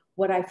question,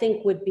 What I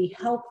think would be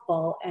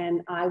helpful,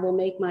 and I will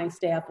make my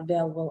staff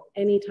available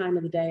any time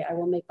of the day, I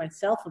will make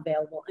myself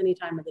available any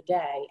time of the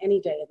day,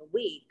 any day of the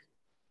week,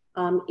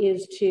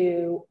 is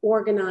to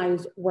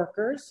organize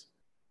workers.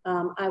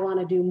 I want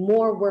to do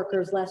more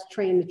workers, less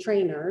train the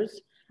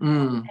trainers,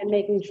 and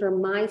making sure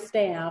my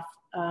staff,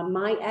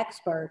 my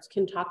experts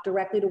can talk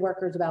directly to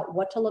workers about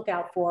what to look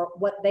out for,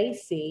 what they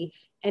see,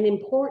 and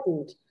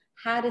important,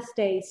 how to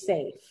stay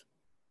safe.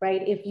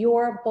 Right? If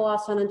your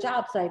boss on a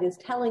job site is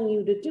telling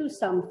you to do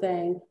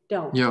something,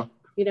 don't. Yeah.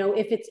 You know,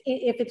 if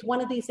it's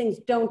one of these things,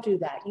 don't do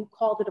that. You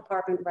call the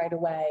department right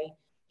away.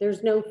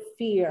 There's no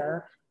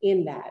fear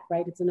in that,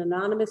 right? It's an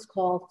anonymous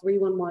call,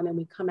 311, and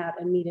we come out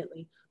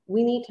immediately.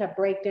 We need to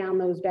break down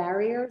those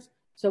barriers.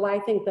 So I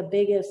think the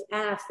biggest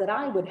ask that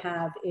I would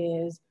have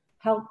is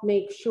help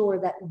make sure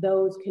that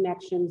those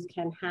connections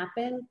can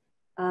happen.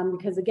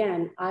 Because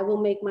again, I will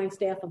make my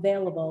staff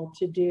available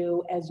to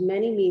do as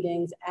many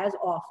meetings as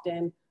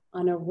often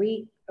on a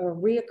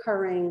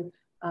reoccurring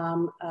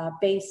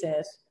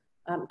basis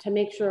to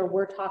make sure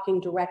we're talking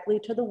directly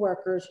to the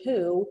workers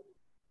who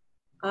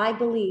I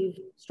believe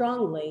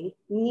strongly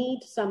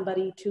need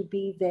somebody to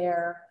be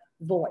their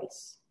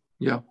voice.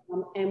 Yeah.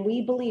 And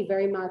we believe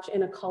very much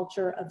in a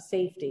culture of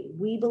safety.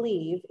 We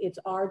believe it's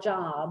our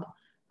job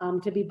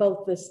to be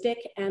both the stick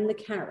and the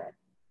carrot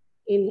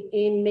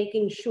in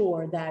making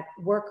sure that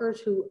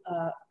workers who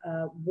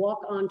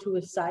walk onto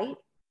a site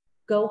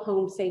go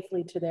home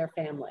safely to their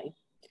family.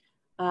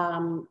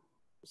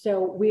 So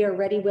we are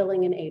ready,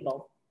 willing, and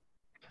able.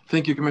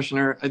 Thank you,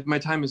 Commissioner. My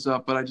time is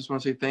up, but I just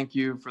want to say thank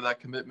you for that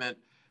commitment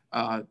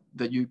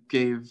that you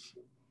gave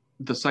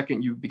the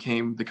second you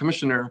became the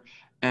commissioner.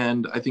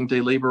 And I think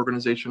day labor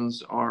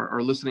organizations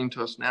are listening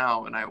to us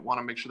now, and I want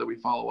to make sure that we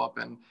follow up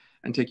and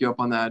take you up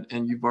on that.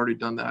 And you've already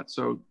done that.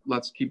 So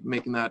let's keep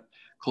making that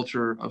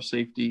culture of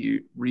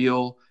safety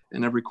real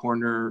in every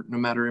corner, no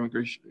matter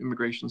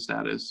immigration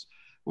status.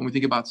 When we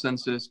think about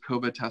census,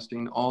 COVID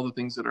testing, all the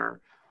things that are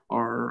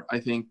I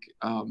think,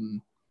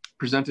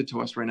 presented to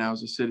us right now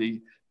as a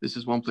city, this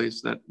is one place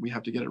that we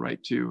have to get it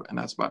right too, and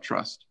that's about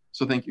trust.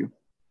 So thank you.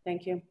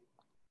 Thank you.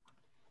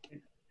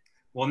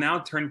 We'll now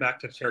turn back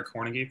to Chair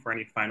Cornegy for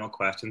any final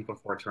questions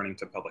before turning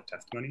to public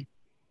testimony.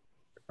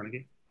 Chair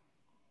Cornegy?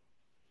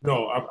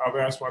 No, I've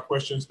asked my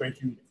questions. Thank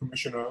you,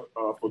 Commissioner,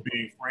 for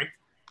being frank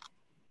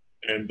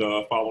and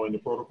following the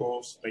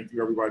protocols. Thank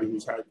you, everybody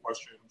who's had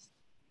questions.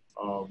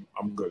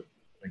 I'm good.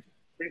 Thank you.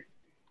 Great.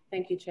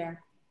 Thank you,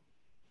 Chair.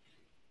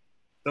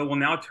 So we'll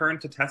now turn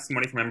to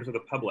testimony from members of the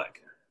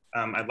public.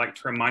 I'd like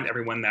to remind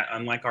everyone that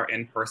unlike our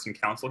in-person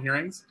council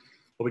hearings,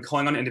 we'll be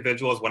calling on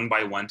individuals one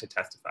by one to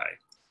testify.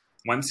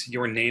 Once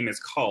your name is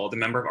called, a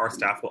member of our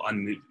staff will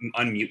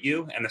unmute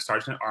you, and the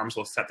Sergeant at Arms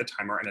will set the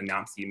timer and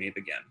announce that you may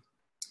begin.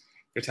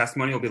 Your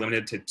testimony will be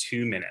limited to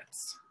 2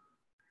 minutes.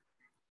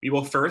 We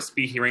will first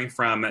be hearing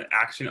from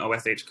Action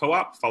OSH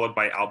Co-op, followed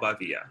by Alba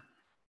Villa.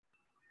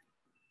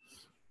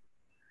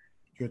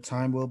 Your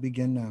time will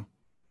begin now.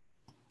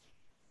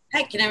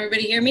 Hi, can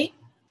everybody hear me?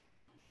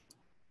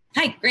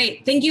 Hi,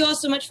 great. Thank you all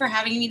so much for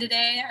having me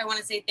today. I want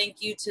to say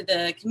thank you to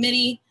the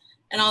committee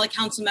and all the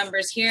council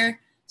members here,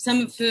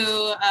 some of who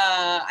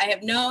I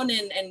have known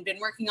and been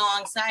working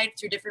alongside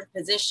through different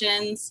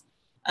positions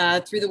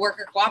through the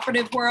worker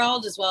cooperative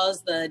world, as well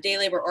as the day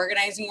labor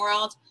organizing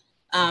world.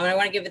 And I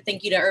want to give a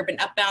thank you to Urban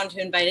Upbound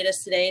who invited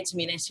us today to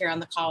meet us here on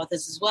the call with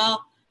us as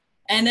well.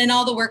 And then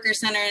all the worker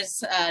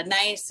centers,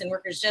 NICE and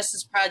Workers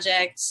Justice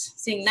Project,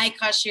 seeing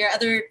NYCC here,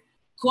 other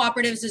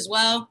cooperatives as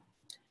well.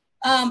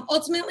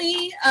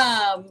 Ultimately,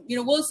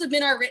 we'll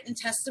submit our written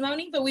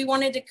testimony, but we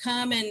wanted to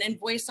come and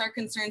voice our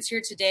concerns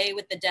here today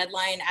with the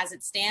deadline as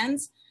it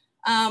stands.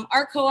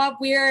 Our co-op,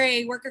 we are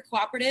a worker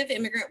cooperative,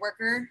 immigrant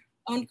worker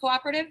owned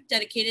cooperative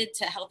dedicated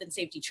to health and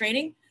safety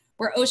training.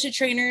 We're OSHA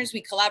trainers.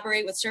 We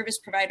collaborate with service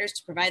providers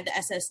to provide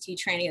the SST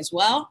training as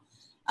well.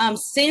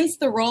 Since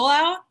the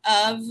rollout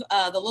of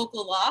the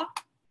local law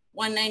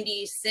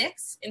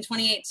 196 in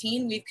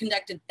 2018, we've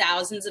conducted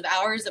thousands of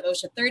hours of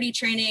OSHA 30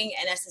 training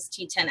and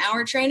SST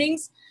 10-hour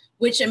trainings,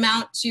 which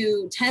amount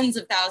to tens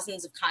of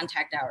thousands of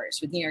contact hours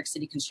with New York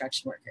City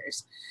construction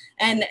workers.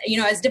 And,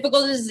 as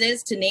difficult as it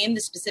is to name the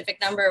specific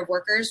number of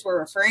workers we're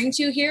referring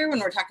to here when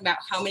we're talking about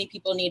how many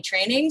people need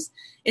trainings,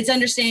 it's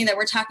understanding that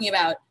we're talking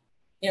about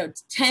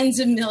tens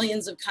of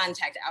millions of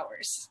contact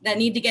hours that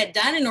need to get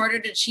done in order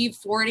to achieve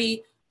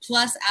 40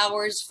 plus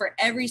hours for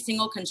every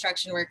single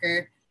construction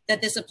worker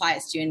that this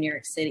applies to in New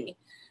York City.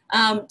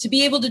 To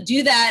be able to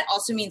do that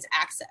also means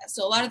access.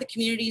 So a lot of the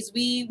communities,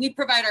 we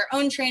provide our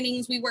own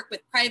trainings. We work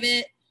with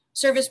private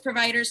service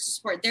providers to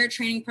support their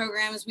training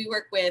programs. We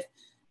work with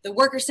the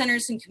worker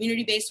centers and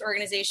community-based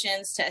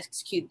organizations to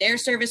execute their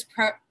service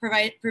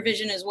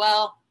provision as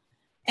well.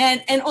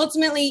 And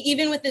ultimately,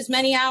 even with as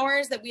many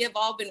hours that we have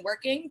all been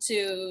working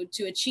to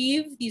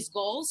achieve these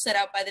goals set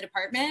out by the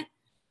department,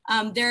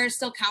 there are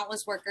still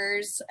countless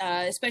workers,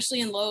 especially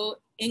in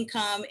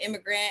low-income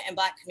immigrant and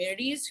Black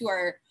communities, who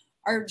are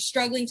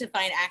struggling to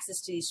find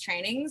access to these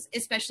trainings,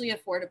 especially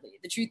affordably.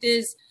 The truth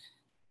is,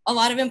 a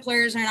lot of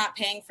employers are not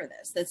paying for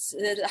this. That's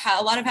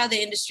a lot of how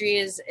the industry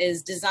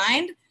is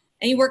designed.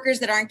 Any workers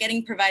that aren't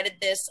getting provided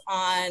this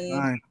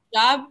on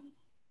job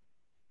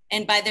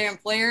and by their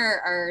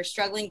employer are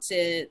struggling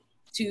to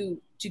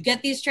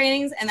get these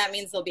trainings, and that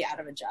means they'll be out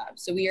of a job.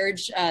 So we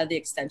urge the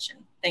extension.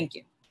 Thank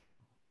you.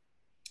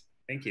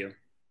 Thank you.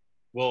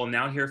 We'll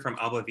now hear from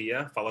Alba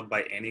Villa, followed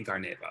by Annie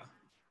Garneva.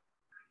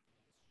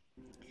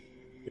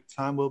 Your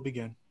time will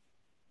begin.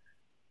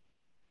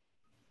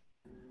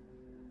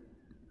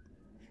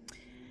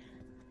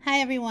 Hi,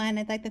 everyone.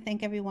 I'd like to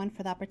thank everyone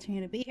for the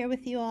opportunity to be here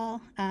with you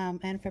all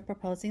and for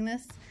proposing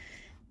this.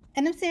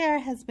 NMCR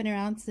has been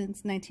around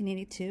since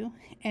 1982,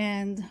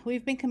 and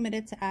we've been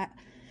committed to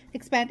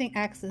expanding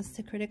access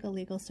to critical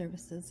legal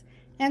services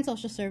and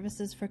social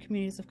services for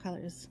communities of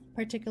colors,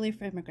 particularly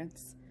for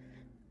immigrants.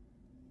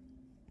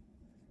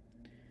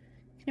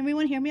 Can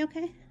everyone hear me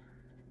okay?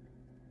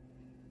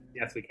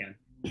 Yes, we can.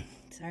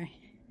 Sorry.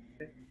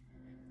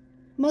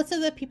 Most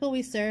of the people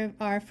we serve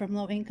are from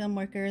low-income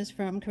workers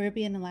from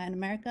Caribbean and Latin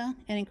America,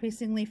 and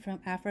increasingly from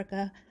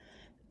Africa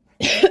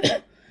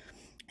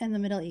and the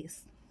Middle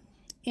East.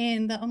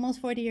 In the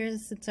almost 40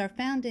 years since our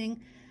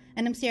founding,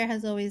 NMCR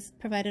has always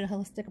provided a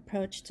holistic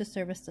approach to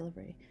service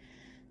delivery.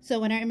 So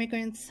when our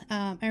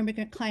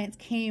immigrant clients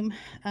came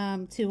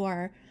to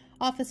our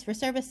office for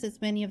services,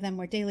 many of them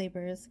were day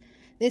laborers.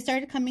 They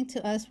started coming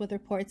to us with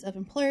reports of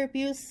employer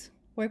abuse,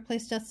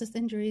 workplace justice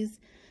injuries,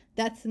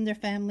 deaths in their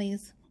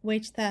families,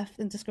 wage theft,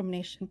 and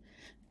discrimination.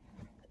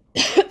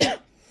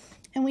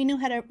 And we knew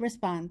how to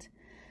respond.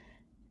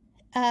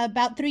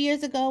 About 3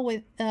 years ago,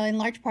 in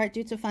large part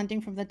due to funding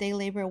from the Day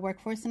Labor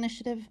Workforce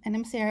Initiative,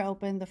 NMCR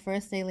opened the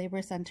first Day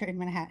Labor Center in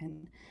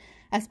Manhattan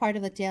as part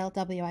of the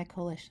DLWI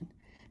Coalition.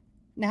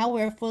 Now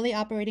we're a fully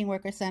operating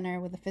worker center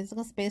with a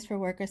physical space for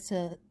workers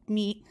to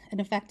meet, an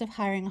effective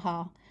hiring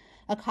hall,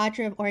 a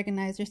cadre of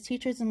organizers,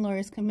 teachers, and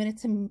lawyers committed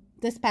to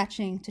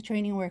dispatching to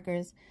training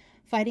workers,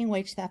 fighting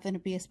wage theft and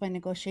abuse by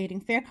negotiating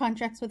fair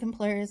contracts with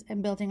employers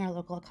and building our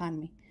local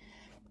economy.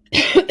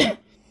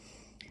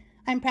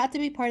 I'm proud to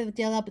be part of the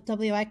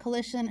DLWI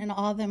Coalition and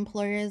all the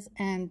employers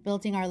and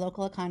building our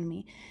local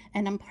economy,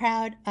 and I'm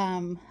proud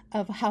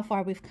of how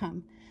far we've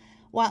come.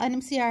 While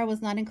NMCR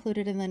was not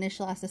included in the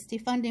initial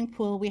SST funding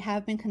pool, we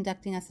have been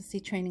conducting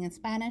SST training in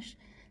Spanish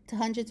to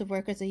hundreds of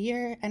workers a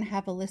year and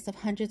have a list of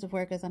hundreds of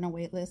workers on a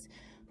wait list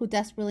who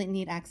desperately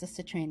need access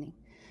to training.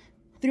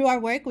 Through our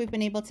work, we've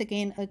been able to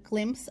gain a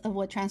glimpse of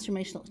what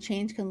transformational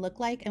change can look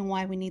like and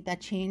why we need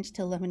that change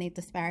to eliminate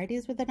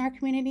disparities within our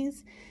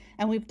communities.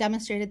 And we've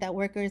demonstrated that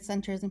worker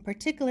centers in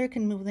particular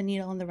can move the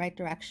needle in the right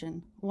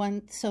direction.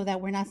 One, so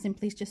that we're not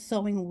simply just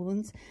sewing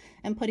wounds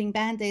and putting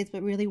Band-Aids,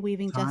 but really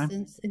weaving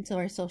justice into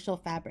our social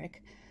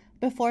fabric.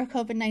 Before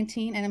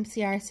COVID-19,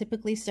 NMCR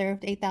typically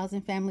served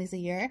 8,000 families a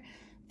year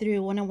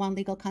through one-on-one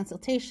legal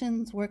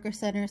consultations, worker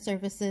center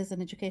services,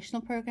 and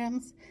educational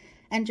programs.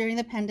 And during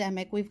the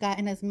pandemic, we've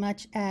gotten as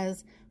much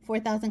as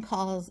 4,000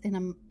 calls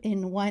in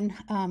 1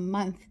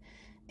 month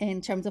in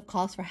terms of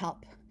calls for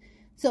help.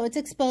 So it's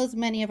exposed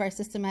many of our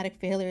systematic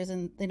failures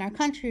in our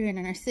country and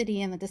in our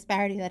city and the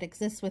disparity that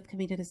exists with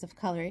communities of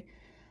color.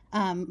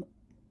 I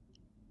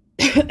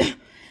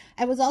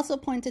was also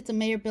appointed to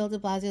Mayor Bill de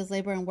Blasio's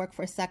Labor and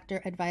Workforce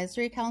Sector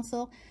Advisory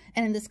Council,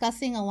 and in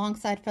discussing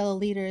alongside fellow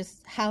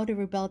leaders how to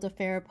rebuild a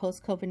fairer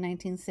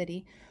post-COVID-19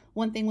 city,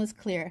 one thing was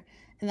clear,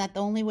 and that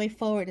the only way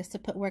forward is to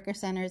put worker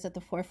centers at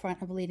the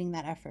forefront of leading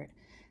that effort.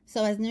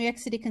 So as New York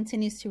City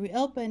continues to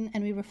reopen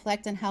and we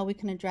reflect on how we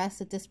can address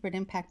the disparate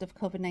impact of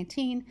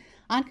COVID-19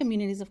 on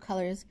communities of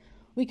colors,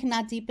 we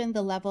cannot deepen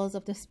the levels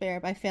of despair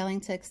by failing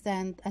to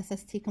extend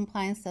SST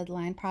compliance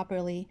deadline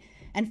properly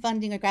and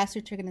funding a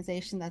grassroots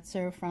organization that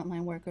serves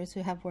frontline workers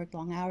who have worked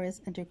long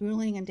hours under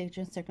grueling and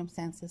dangerous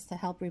circumstances to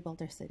help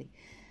rebuild our city.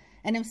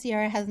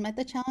 NMCR has met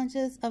the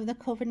challenges of the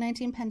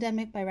COVID-19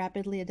 pandemic by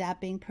rapidly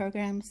adapting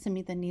programs to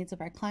meet the needs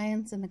of our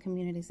clients and the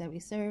communities that we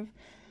serve.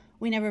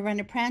 We never run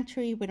a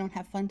pantry, we don't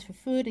have funds for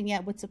food, and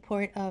yet with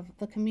support of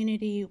the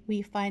community,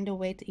 we find a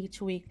way to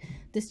each week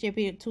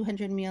distribute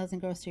 200 meals in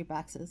grocery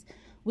boxes.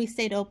 We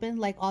stayed open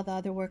like all the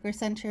other worker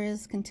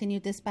centers,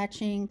 continued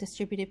dispatching,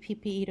 distributed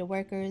PPE to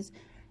workers,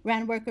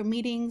 ran worker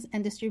meetings,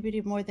 and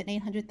distributed more than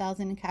 $800,000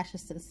 in cash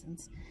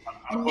assistance.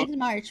 In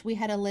mid-March, we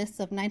had a list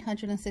of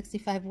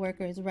 965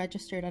 workers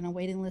registered on a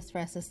waiting list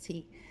for SST.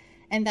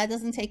 And that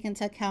doesn't take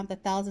into account the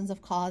thousands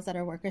of calls that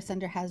our worker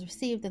center has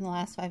received in the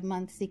last 5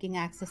 months seeking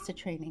access to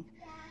training.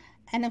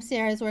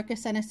 NMCR's Worker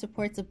Center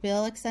supports a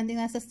bill extending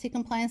the SST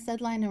compliance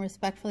deadline and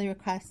respectfully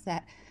requests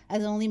that,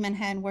 as the only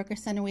Manhattan Worker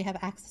Center, we have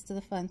access to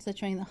the funds to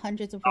train the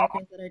hundreds of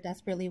workers that are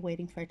desperately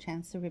waiting for a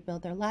chance to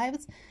rebuild their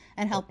lives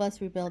and help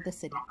us rebuild the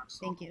city.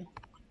 Thank you.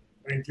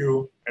 Thank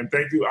you. And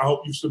thank you. I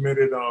hope you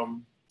submitted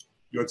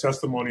your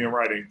testimony in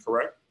writing,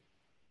 correct?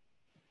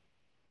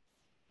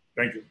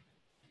 Thank you.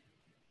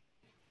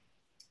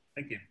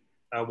 Thank you.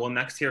 We'll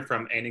next hear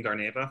from Annie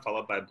Garneva,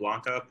 followed by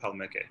Blanca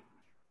Palmeque.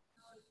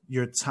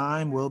 Your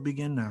time will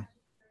begin now.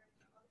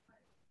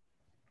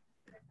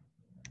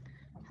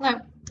 Hello.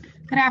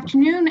 Good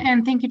afternoon,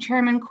 and thank you,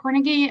 Chairman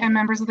Cornegie and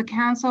members of the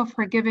Council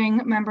for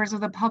giving members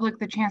of the public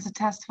the chance to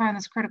testify on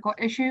this critical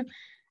issue,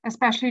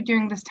 especially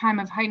during this time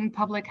of heightened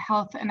public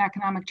health and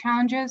economic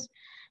challenges.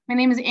 My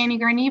name is Annie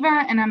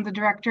Garniva, and I'm the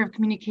Director of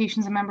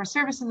Communications and Member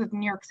Services at the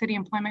New York City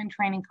Employment and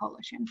Training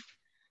Coalition.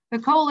 The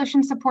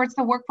Coalition supports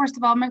the workforce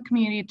development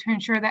community to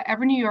ensure that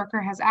every New Yorker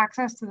has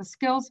access to the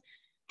skills,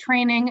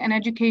 training, and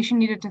education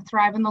needed to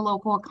thrive in the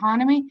local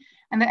economy,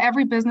 and that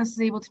every business is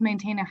able to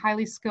maintain a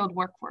highly skilled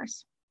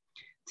workforce.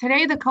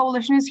 Today, the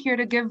Coalition is here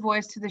to give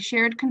voice to the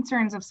shared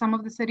concerns of some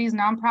of the city's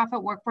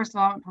nonprofit workforce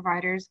development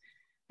providers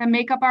that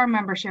make up our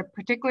membership,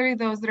 particularly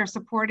those that are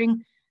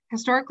supporting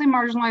historically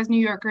marginalized New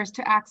Yorkers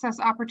to access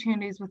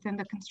opportunities within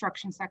the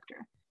construction sector.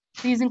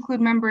 These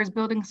include members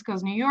Building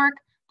Skills New York,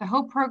 the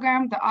HOPE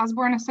program, the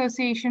Osborne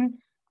Association,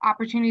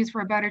 Opportunities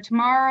for a Better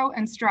Tomorrow,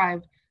 and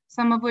Strive,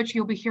 some of which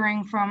you'll be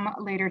hearing from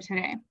later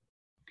today.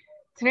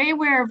 Today,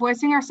 we're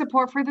voicing our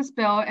support for this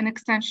bill, an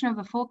extension of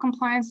the full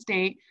compliance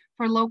date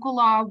for Local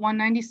Law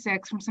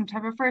 196 from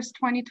September 1st,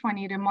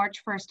 2020 to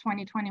March 1st,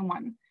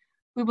 2021.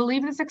 We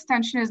believe this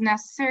extension is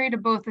necessary to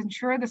both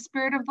ensure the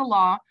spirit of the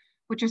law,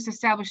 which is to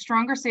establish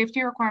stronger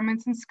safety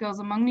requirements and skills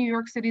among New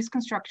York City's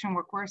construction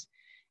workforce,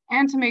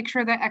 and to make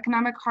sure that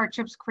economic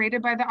hardships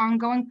created by the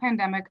ongoing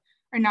pandemic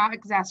are not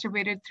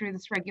exacerbated through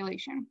this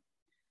regulation.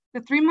 The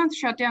 3-month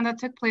shutdown that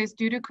took place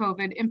due to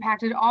COVID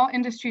impacted all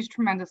industries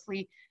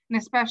tremendously, and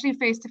especially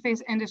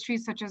face-to-face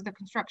industries such as the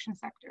construction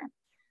sector.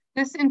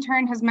 This in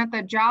turn has meant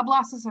that job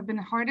losses have been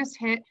hardest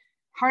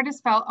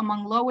felt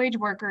among low-wage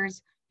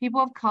workers,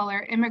 people of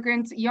color,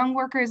 immigrants, young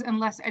workers, and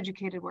less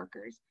educated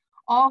workers,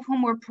 all of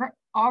whom were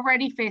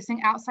already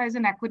facing outsized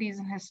inequities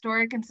and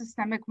historic and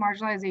systemic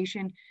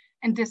marginalization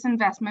and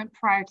disinvestment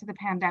prior to the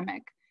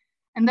pandemic.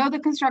 And though the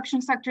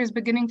construction sector is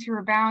beginning to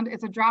rebound,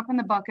 it's a drop in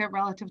the bucket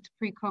relative to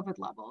pre-COVID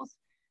levels.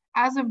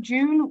 As of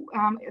June,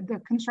 the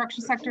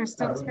construction sector is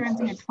still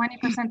experiencing a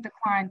 20%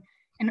 decline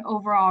in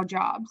overall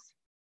jobs.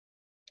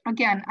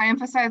 Again, I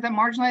emphasize that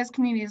marginalized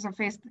communities are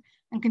faced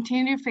and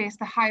continue to face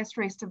the highest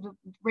rate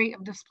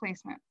of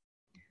displacement.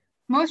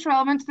 Most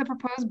relevant to the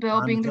proposed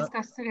bill being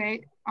discussed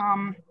today,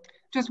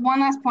 just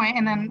one last point,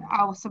 and then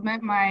I'll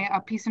submit my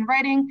piece in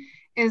writing,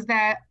 is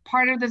that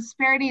part of the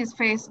disparity is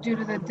faced due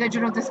to the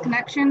digital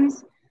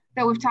disconnections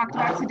that we've talked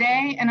about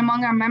today. And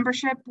among our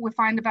membership, we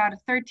find about a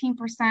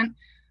 13%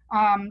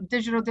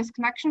 digital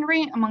disconnection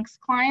rate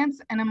amongst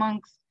clients, and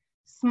amongst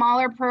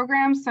smaller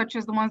programs, such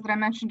as the ones that I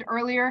mentioned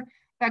earlier,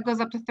 that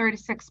goes up to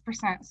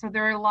 36%. So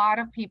there are a lot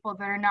of people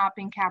that are not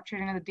being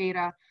captured in the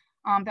data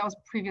that was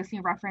previously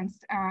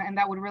referenced, and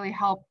that would really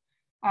help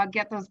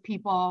get those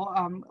people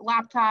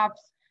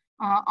laptops,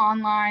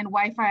 online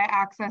Wi-Fi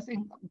access,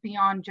 and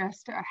beyond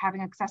just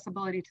having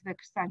accessibility to the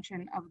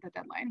extension of the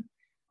deadline.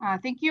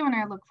 Thank you, and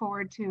I look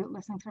forward to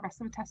listening to the rest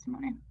of the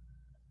testimony.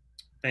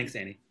 Thanks,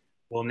 Annie.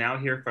 We'll now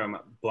hear from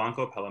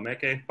Blanco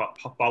Palomeque,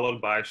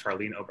 followed by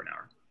Charlene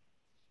Oberauer.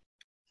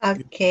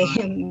 Ok,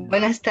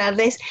 buenas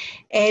tardes.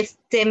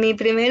 Mi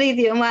primer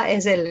idioma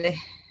es el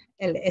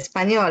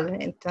español,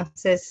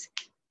 entonces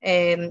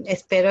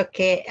espero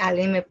que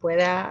alguien me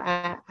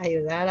pueda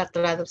ayudar a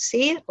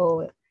traducir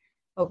o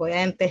voy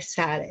a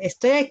empezar.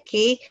 Estoy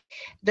aquí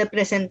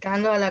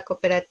representando a la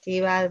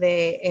cooperativa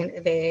de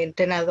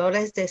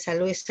entrenadores de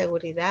salud y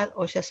seguridad,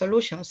 OSHA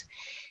Solutions.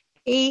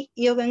 Y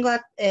yo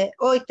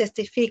hoy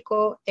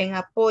testifico en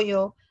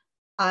apoyo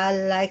a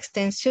la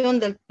extensión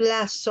del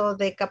plazo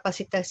de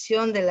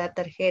capacitación de la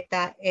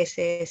tarjeta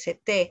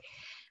SST,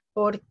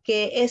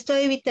 porque esto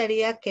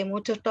evitaría que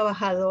muchos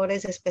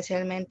trabajadores,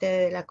 especialmente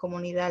de la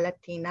comunidad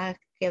latina,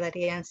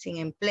 quedarían sin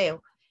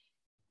empleo.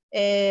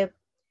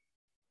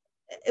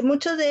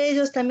 Muchos de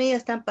ellos también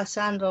están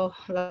pasando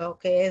lo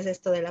que es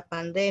esto de la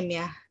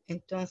pandemia,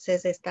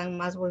 entonces están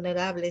más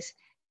vulnerables,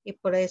 y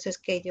por eso es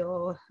que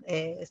yo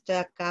estoy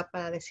acá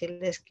para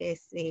decirles que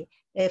si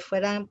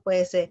fueran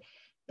pues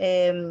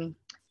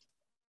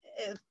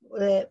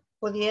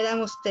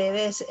pudieran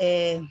ustedes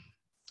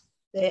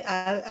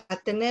a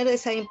tener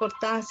esa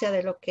importancia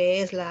de lo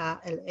que es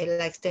la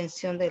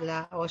extensión de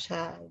la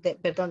OSHA,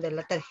 de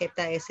la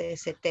tarjeta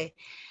SST.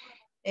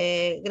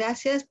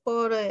 Gracias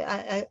por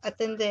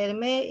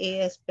atenderme y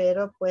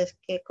espero pues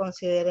que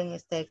consideren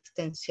esta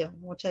extensión.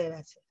 Muchas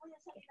gracias.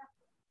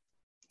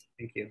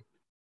 Thank you.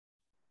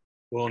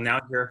 We'll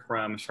now hear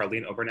from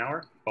Charlene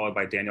Oberauer, followed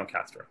by Daniel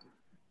Castro.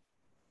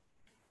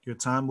 Your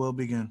time will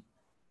begin.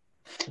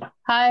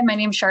 Hi, my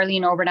name is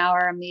Charlene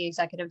Oberauer. I'm the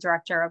Executive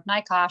Director of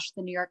NYCC,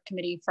 the New York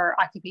Committee for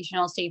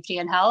Occupational Safety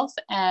and Health,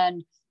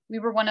 and we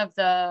were one of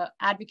the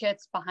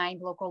advocates behind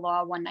Local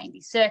Law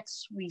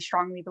 196. We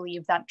strongly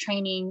believe that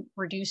training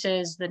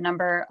reduces the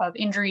number of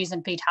injuries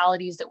and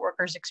fatalities that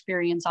workers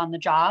experience on the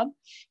job.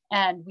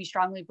 And we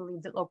strongly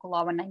believe that Local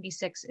Law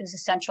 196 is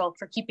essential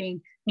for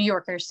keeping New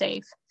Yorkers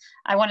safe.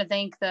 I want to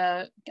thank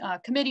the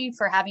committee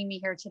for having me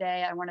here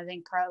today. I want to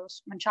thank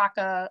Carlos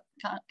Menchaca,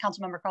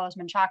 Councilmember Carlos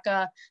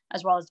Menchaca,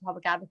 as well as the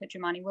public advocate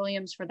Jumani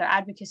Williams for their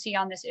advocacy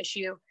on this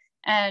issue.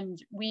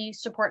 And we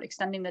support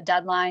extending the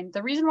deadline.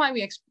 The reason why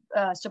we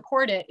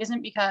support it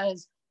isn't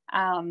because,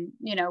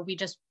 we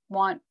just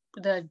want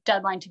the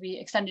deadline to be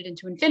extended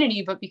into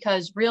infinity, but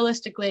because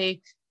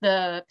realistically,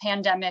 the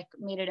pandemic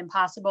made it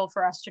impossible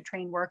for us to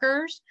train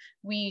workers.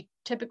 We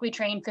typically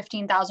train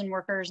 15,000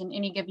 workers in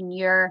any given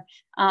year.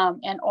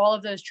 And all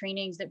of those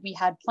trainings that we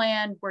had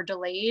planned were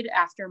delayed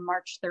after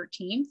March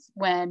 13th,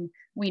 when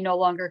we no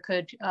longer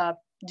could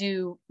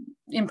do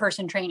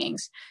in-person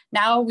trainings.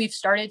 Now we've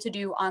started to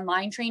do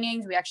online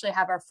trainings. We actually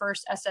have our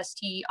first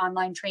SST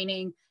online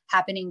training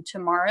happening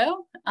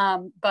tomorrow.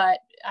 But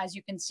as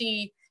you can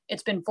see,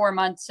 it's been 4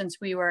 months since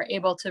we were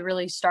able to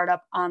really start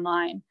up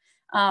online.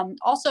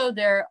 Also,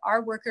 there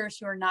are workers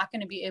who are not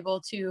going to be able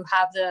to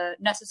have the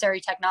necessary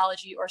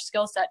technology or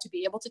skill set to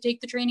be able to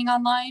take the training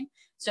online.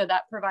 So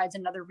that provides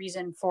another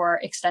reason for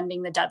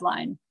extending the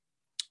deadline.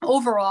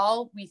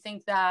 Overall, we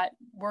think that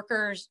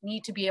workers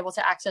need to be able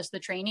to access the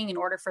training in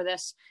order for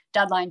this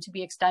deadline to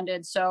be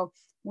extended. So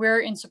we're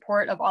in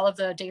support of all of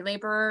the day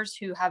laborers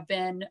who have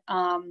been,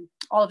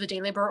 all of the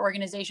day labor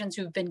organizations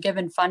who've been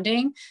given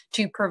funding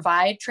to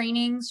provide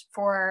trainings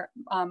for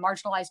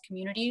marginalized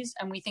communities.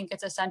 And we think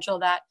it's essential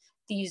that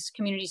these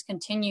communities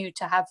continue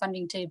to have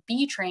funding to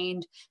be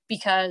trained,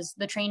 because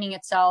the training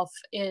itself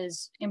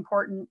is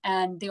important.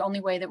 And the only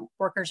way that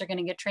workers are going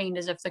to get trained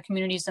is if the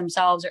communities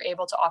themselves are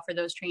able to offer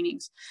those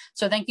trainings.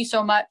 So thank you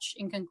so much.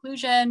 In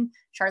conclusion,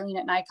 Charlene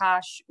at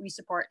NYCOSH, we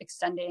support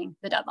extending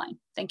the deadline.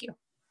 Thank you.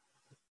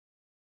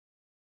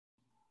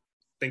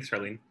 Thanks,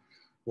 Charlene.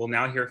 We'll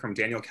now hear from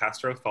Daniel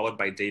Castro, followed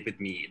by David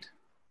Mead.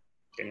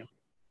 Daniel.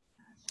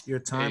 Your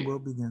time will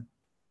begin.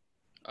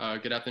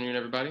 Good afternoon,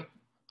 everybody.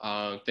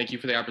 Thank you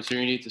for the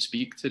opportunity to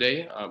speak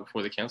today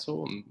before the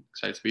council. I'm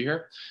excited to be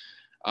here.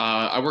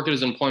 I work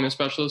as an employment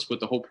specialist with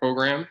the whole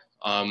program.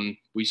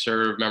 We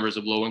serve members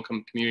of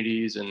low-income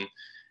communities and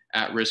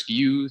at-risk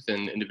youth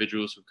and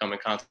individuals who come in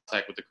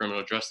contact with the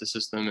criminal justice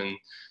system in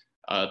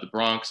the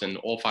Bronx and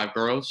all 5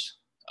 boroughs.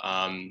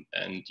 And,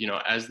 you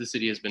know, as the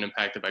city has been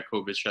impacted by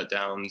COVID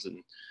shutdowns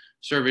and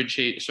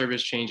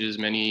service changes,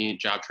 many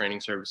job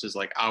training services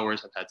like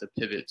ours have had to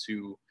pivot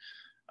to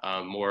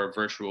more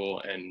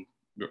virtual and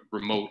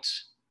remote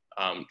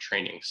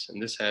trainings.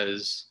 And this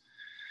has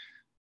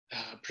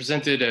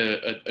presented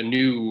a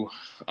new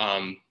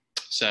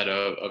set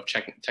of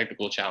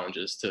technical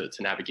challenges to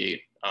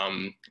navigate.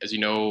 As you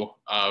know,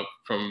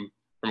 from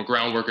a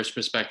ground workers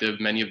perspective,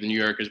 many of the New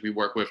Yorkers we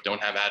work with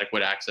don't have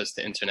adequate access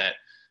to internet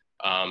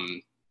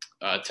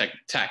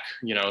tech,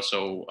 you know,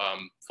 so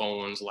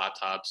phones,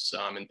 laptops,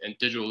 and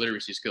digital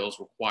literacy skills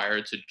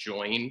required to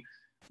join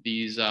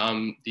these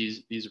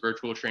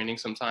virtual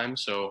trainings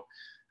sometimes. So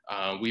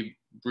we've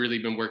really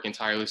been working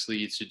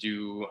tirelessly to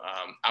do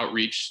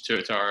outreach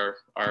to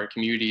our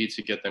community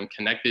to get them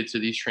connected to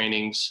these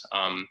trainings.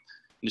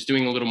 Just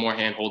doing a little more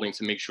hand-holding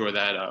to make sure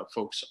that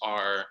folks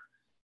are,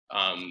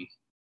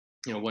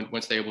 you know,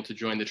 once they're able to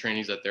join the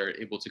trainings, that they're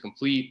able to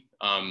complete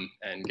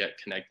and get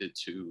connected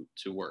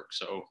to work.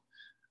 So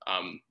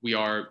we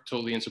are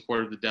totally in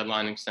support of the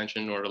deadline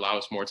extension in order to allow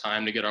us more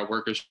time to get our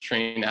workers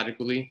trained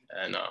adequately.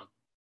 And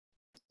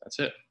that's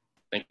it.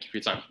 Thank you for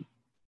your time.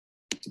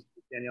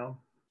 Daniel.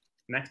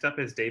 Next up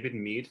is David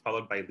Mead,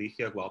 followed by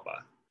Licia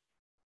Guelpa.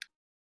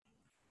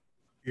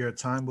 Your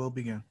time will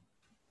begin.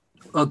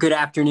 Well, good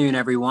afternoon,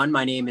 everyone.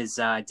 My name is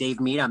Dave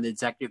Mead. I'm the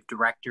Executive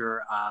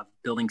Director of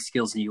Building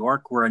Skills New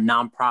York. We're a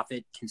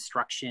nonprofit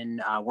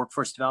construction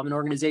workforce development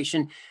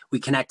organization. We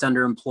connect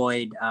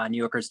underemployed New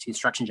Yorkers to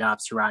construction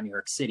jobs throughout New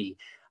York City.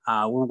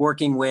 We're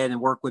working with and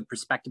work with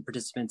prospective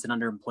participants in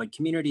underemployed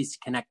communities to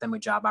connect them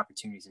with job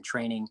opportunities and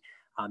training.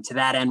 To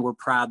that end, we're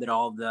proud that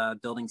all of the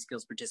building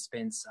skills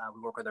participants we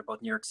work with are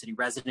both New York City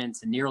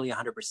residents, and nearly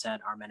 100%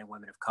 are men and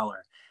women of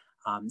color.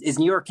 As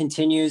New York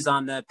continues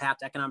on the path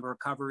to economic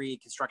recovery,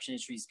 construction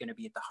industry is going to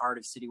be at the heart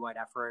of citywide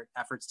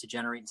efforts to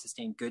generate and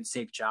sustain good,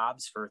 safe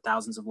jobs for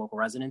thousands of local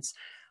residents.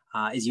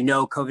 As you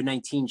know,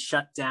 COVID-19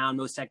 shut down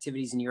most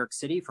activities in New York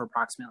City for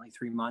approximately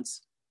 3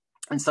 months.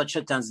 And such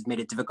shutdowns have made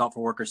it difficult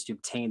for workers to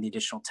obtain the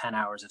additional 10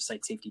 hours of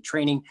site safety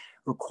training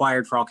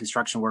required for all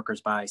construction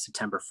workers by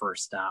September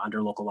 1st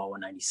under Local Law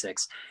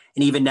 196.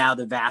 And even now,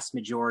 the vast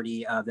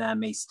majority of them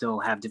may still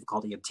have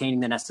difficulty obtaining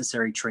the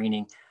necessary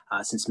training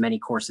since many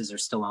courses are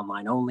still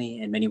online only,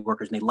 and many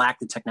workers may lack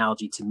the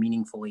technology to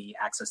meaningfully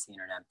access the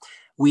internet.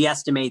 We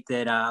estimate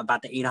that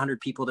about the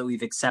 800 people that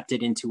we've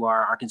accepted into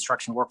our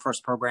construction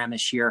workforce program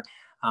this year,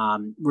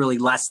 really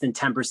less than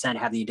 10%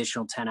 have the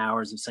additional 10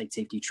 hours of site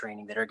safety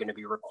training that are going to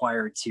be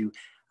required to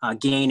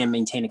gain and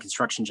maintain a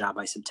construction job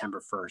by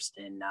September 1st.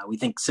 And we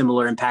think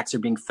similar impacts are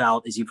being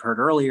felt, as you've heard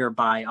earlier,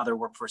 by other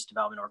workforce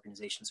development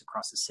organizations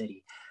across the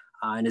city.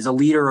 And as a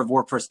leader of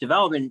workforce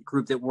development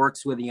group that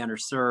works with the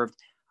underserved,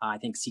 I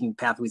think seeking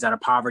pathways out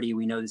of poverty,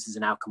 we know this is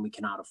an outcome we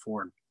cannot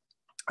afford.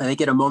 I think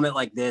at a moment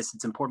like this,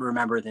 it's important to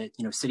remember that,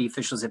 you know, city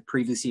officials have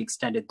previously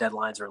extended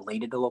deadlines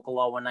related to Local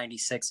Law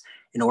 196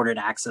 in order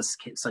to access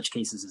such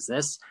cases as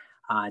this.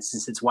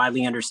 Since it's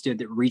widely understood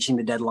that reaching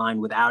the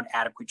deadline without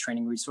adequate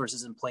training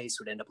resources in place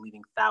would end up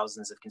leaving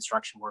thousands of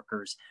construction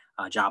workers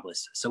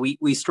jobless. So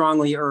we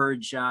strongly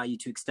urge you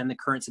to extend the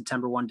current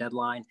September 1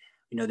 deadline.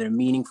 We know that a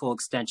meaningful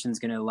extension is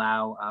going to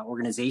allow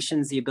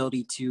organizations the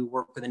ability to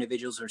work with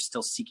individuals who are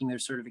still seeking their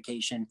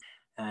certification.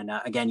 And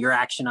again, your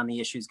action on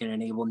the issue is going to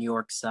enable New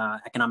York's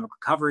economic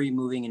recovery,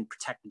 moving and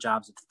protect the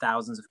jobs of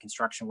thousands of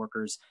construction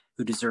workers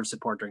who deserve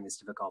support during this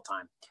difficult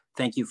time.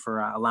 Thank you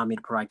for allowing me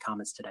to provide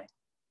comments today.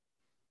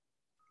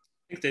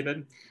 Thanks,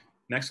 David.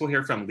 Next, we'll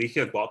hear from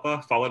Ligia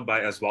Gualpa, followed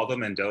by Osvaldo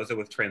Mendoza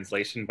with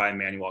translation by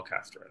Manuel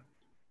Castro.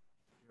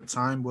 Your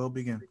time will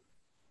begin.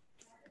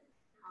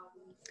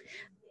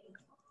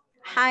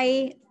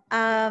 Hi.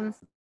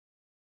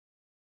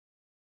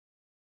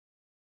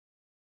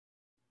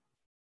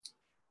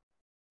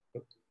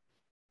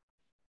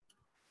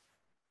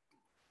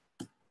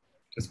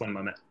 Just one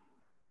moment.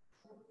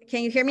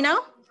 Can you hear me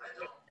now?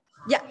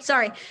 Yeah,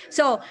 sorry.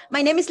 So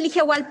my name is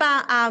Ligia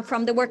Hualpa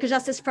from the Worker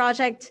Justice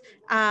Project,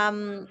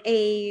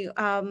 a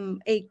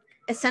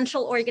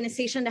essential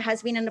organization that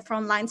has been in the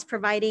front lines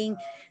providing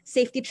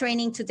safety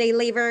training to day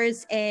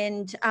laborers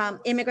and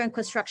immigrant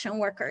construction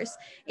workers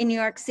in New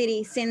York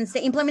City. Since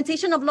the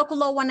implementation of Local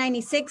Law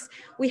 196,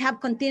 we have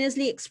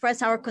continuously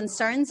expressed our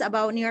concerns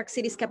about New York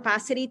City's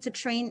capacity to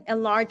train a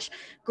large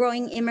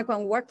growing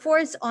immigrant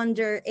workforce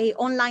under an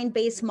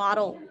online-based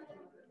model.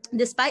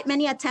 Despite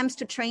many attempts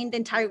to train the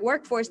entire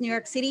workforce, New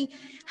York City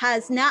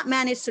has not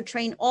managed to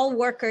train all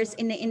workers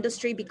in the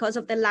industry because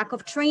of the lack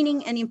of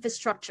training and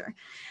infrastructure.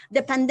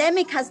 The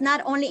pandemic has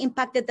not only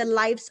impacted the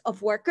lives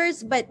of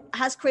workers, but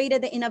has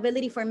created the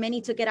inability for many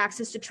to get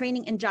access to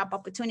training and job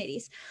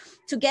opportunities.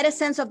 To get a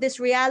sense of this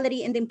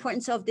reality and the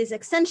importance of this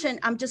extension,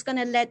 I'm just going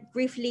to let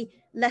briefly,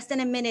 less than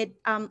a minute,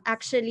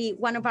 actually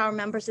one of our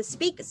members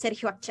speak,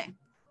 Sergio Acche.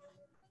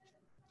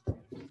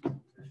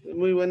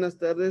 Muy buenas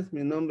tardes,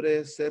 mi nombre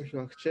es Sergio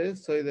Acche,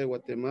 soy de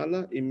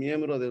Guatemala y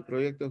miembro del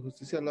Proyecto de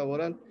Justicia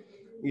Laboral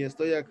y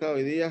estoy acá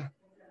hoy día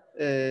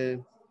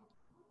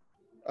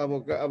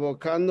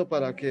abocando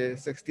para que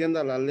se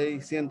extienda la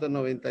ley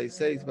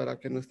 196 para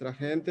que nuestra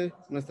gente,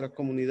 nuestra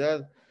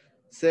comunidad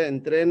se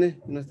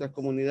entrene, nuestra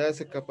comunidad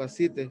se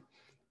capacite.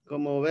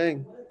 Como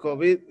ven,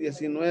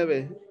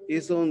 COVID-19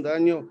 hizo un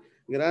daño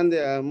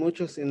grande a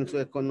muchos en su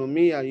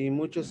economía y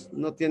muchos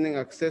no tienen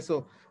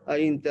acceso a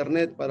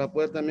internet para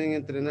poder también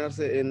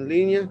entrenarse en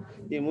línea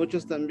y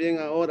muchos también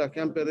ahora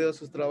que han perdido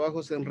sus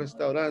trabajos en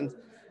restaurantes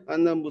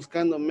andan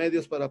buscando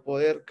medios para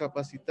poder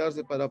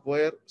capacitarse, para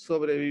poder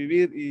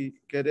sobrevivir y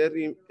querer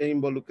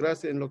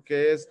involucrarse en lo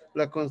que es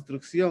la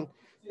construcción.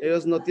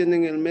 Ellos no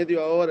tienen el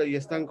medio ahora y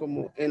están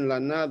como en la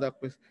nada,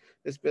 pues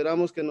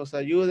esperamos que nos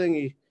ayuden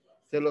y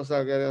se los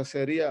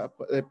agradecería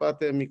de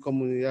parte de mi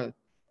comunidad.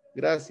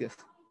 Gracias.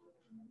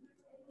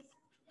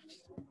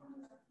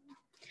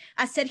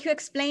 As Sergio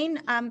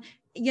explained,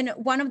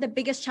 one of the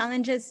biggest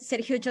challenges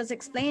Sergio just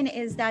explained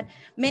is that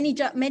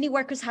many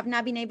workers have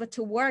not been able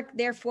to work.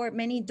 Therefore,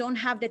 many don't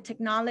have the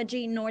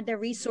technology nor the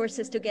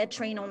resources to get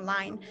trained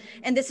online.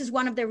 And this is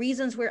one of the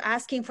reasons we're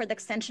asking for the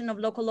extension of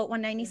Local Law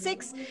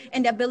 196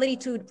 and the ability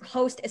to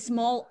host a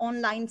small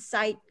online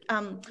site,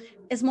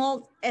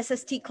 small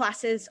SST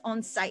classes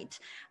on site.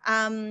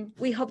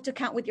 We hope to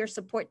count with your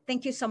support.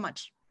 Thank you so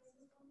much.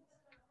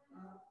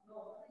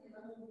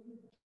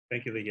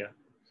 Thank you, Ligia.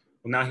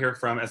 We'll now hear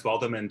from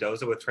Osvaldo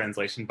Mendoza with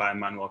translation by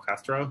Manuel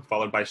Castro,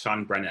 followed by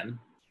Sean Brennan.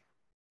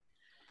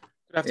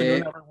 Good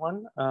afternoon,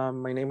 everyone.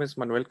 My name is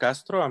Manuel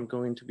Castro. I'm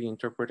going to be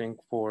interpreting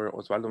for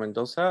Osvaldo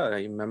Mendoza,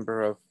 a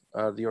member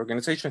of the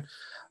organization.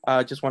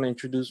 I just want to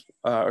introduce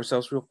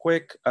ourselves real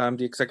quick. I'm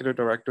the executive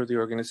director of the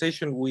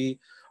organization. We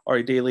are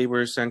a day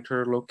labor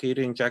center located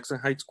in Jackson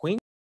Heights, Queens.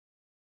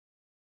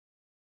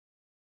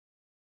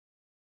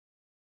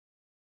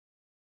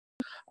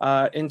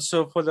 And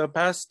so for the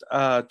past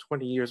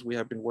 20 years, we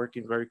have been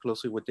working very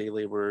closely with day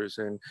laborers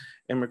and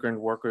immigrant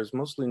workers,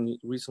 mostly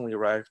recently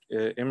arrived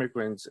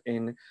immigrants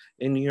in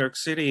New York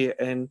City.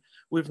 And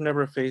we've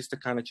never faced the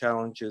kind of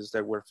challenges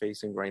that we're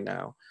facing right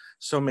now.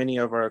 So many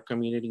of our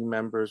community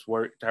members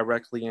were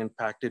directly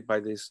impacted by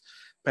this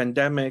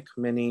pandemic.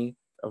 Many,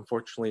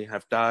 unfortunately,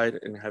 have died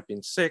and have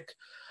been sick.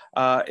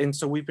 And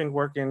so we've been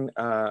working,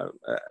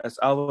 as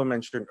Alva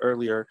mentioned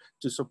earlier,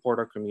 to support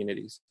our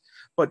communities.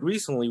 But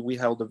recently we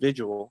held a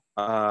vigil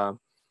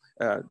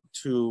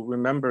to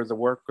remember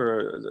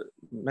the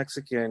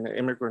Mexican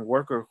immigrant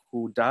worker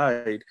who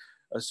died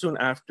soon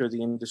after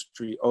the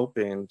industry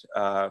opened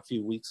a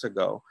few weeks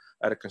ago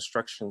at a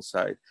construction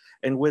site.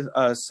 And with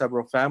us,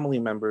 several family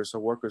members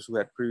of workers who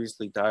had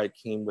previously died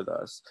came with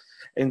us.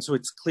 And so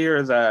it's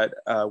clear that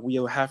we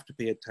have to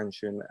pay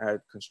attention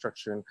at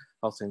construction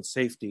health and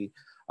safety.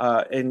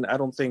 And I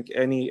don't think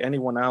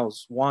anyone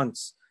else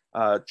wants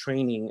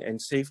training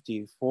and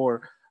safety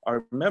for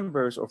our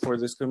members or for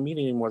this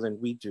community more than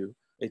we do.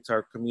 It's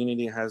our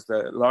community has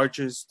the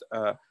largest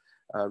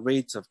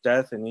rates of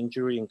death and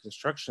injury in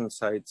construction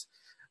sites,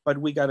 but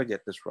we got to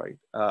get this right.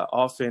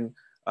 Often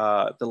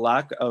the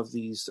lack of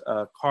these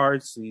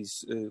cards,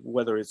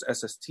 whether it's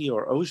SST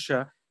or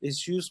OSHA,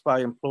 is used by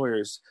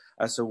employers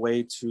as a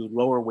way to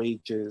lower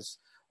wages,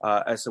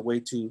 as a way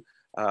to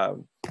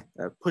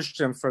push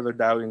them further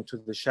down into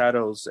the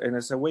shadows, and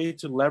as a way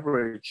to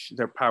leverage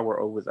their power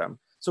over them.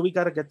 So we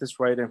got to get this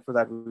right, and for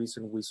that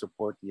reason, we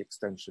support the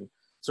extension.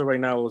 So right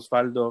now,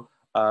 Osvaldo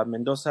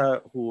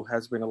Mendoza, who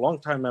has been a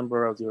longtime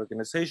member of the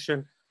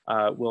organization,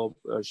 will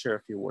share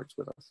a few words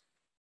with us.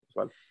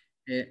 Osvaldo.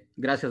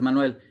 Gracias,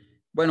 Manuel.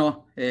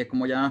 Bueno,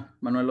 como ya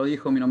Manuel lo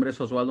dijo, mi nombre es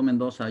Osvaldo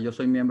Mendoza. Yo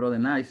soy miembro de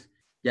NYCC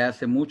ya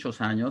hace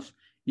muchos años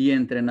y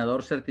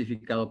entrenador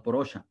certificado por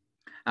OSHA.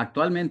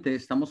 Actualmente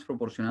estamos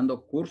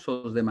proporcionando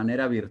cursos de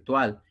manera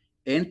virtual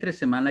entre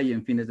semana y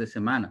en fines de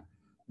semana,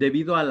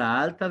 debido a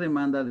la alta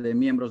demanda de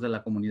miembros de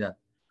la comunidad.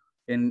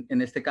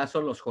 En este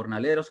caso, los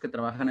jornaleros que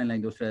trabajan en la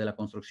industria de la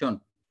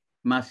construcción.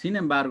 Mas, sin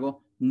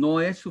embargo,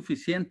 no es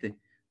suficiente.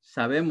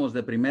 Sabemos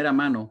de primera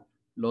mano,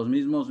 los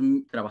mismos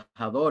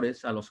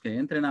trabajadores a los que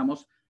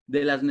entrenamos,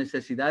 de las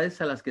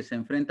necesidades a las que se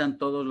enfrentan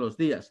todos los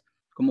días,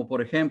 como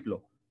por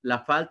ejemplo, la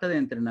falta de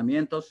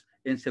entrenamientos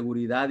en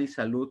seguridad y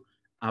salud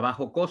a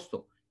bajo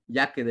costo,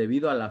 ya que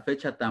debido a la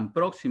fecha tan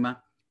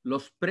próxima,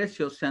 los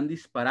precios se han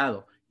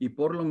disparado y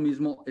por lo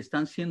mismo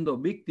están siendo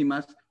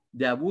víctimas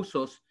de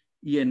abusos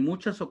y en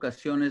muchas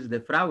ocasiones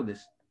de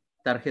fraudes,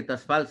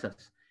 tarjetas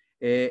falsas.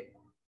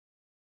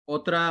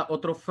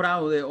 Otro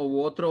fraude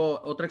o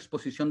otra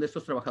exposición de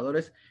estos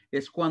trabajadores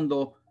es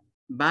cuando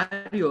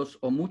varios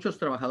o muchos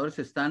trabajadores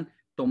están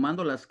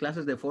tomando las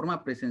clases de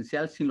forma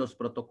presencial sin los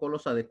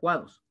protocolos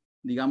adecuados,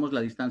 digamos la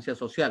distancia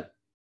social.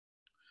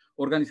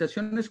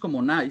 Organizaciones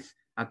como NYCC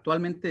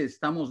actualmente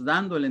estamos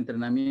dando el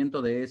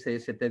entrenamiento de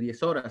SST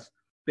 10 horas,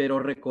 pero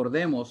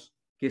recordemos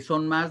que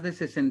son más de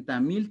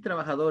 60,000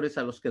 trabajadores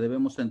a los que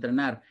debemos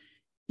entrenar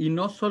y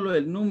no solo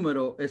el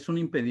número es un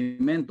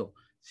impedimento,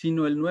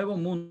 sino el nuevo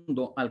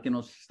mundo al que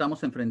nos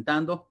estamos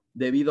enfrentando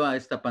debido a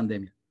esta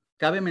pandemia.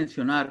 Cabe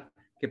mencionar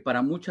que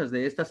para muchas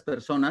de estas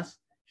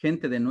personas,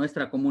 gente de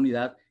nuestra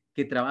comunidad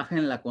que trabaja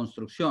en la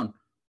construcción,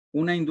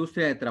 una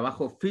industria de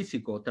trabajo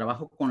físico,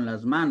 trabajo con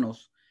las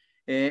manos,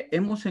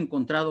 hemos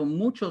encontrado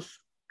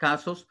muchos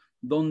casos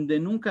donde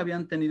nunca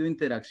habían tenido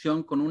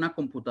interacción con una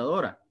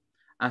computadora.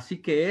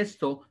 Así que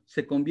esto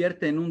se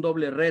convierte en un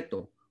doble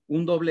reto,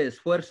 un doble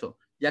esfuerzo,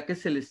 ya que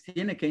se les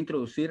tiene que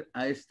introducir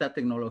a esta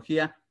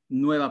tecnología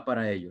nueva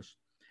para ellos.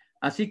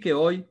 Así que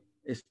hoy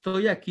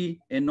estoy aquí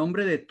en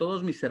nombre de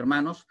todos mis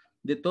hermanos,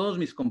 de todos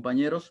mis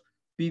compañeros,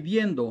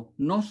 pidiendo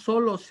no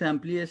solo se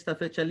amplíe esta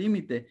fecha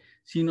límite,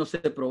 sino se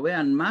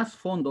provean más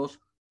fondos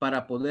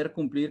para poder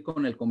cumplir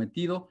con el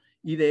cometido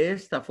y de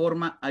esta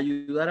forma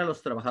ayudar a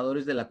los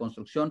trabajadores de la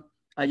construcción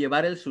a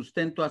llevar el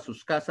sustento a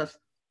sus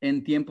casas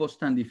en tiempos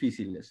tan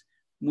difíciles.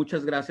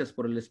 Muchas gracias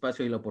por el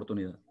espacio y la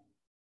oportunidad.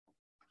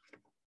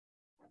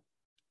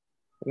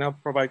 And I'll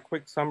provide a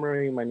quick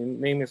summary. My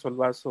name is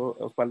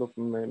Osvaldo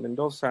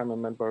Mendoza. I'm a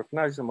member of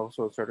NYCC. I'm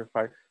also a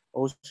certified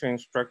OSHA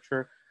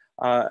instructor.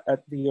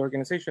 At the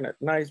organization at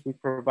NYCC, we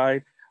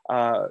provide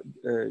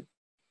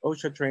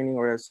OSHA training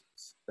or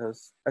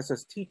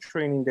SST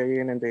training day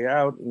in and day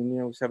out,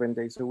 7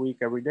 days a week,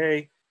 every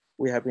day.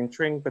 We have been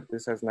trained, but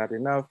this is not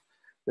enough.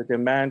 The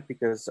demand,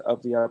 because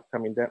of the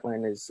upcoming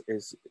deadline,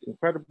 is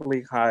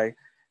incredibly high.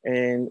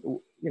 And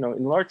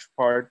in large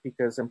part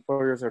because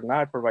employers are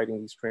not providing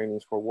these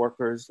trainings for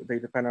workers. They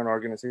depend on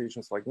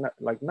organizations like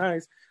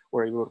NYCC, who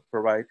are able to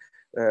provide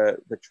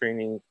the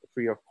training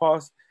free of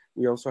cost.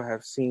 We also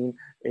have seen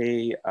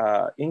a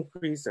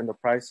increase in the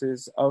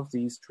prices of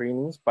these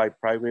trainings by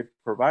private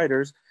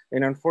providers.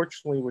 And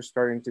unfortunately, we're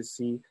starting to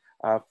see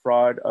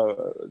fraud,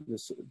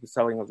 the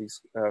selling of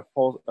these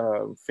false,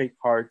 fake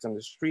cards on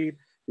the street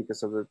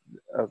because of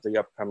the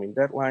upcoming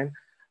deadline.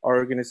 Our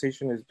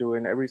organization is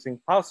doing everything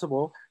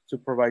possible to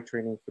provide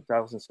training for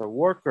thousands of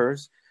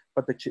workers,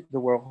 but the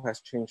world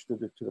has changed due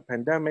to the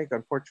pandemic.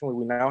 Unfortunately,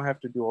 we now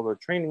have to do all the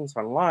trainings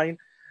online.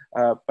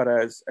 But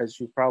as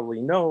you probably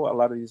know, a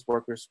lot of these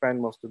workers spend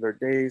most of their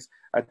days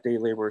at day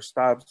labor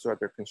stops or at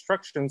their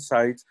construction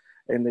sites,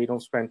 and they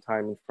don't spend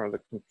time in front of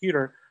the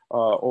computer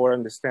or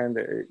understand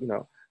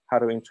how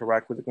to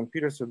interact with the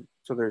computer. So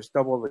there's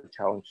double the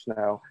challenge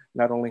now,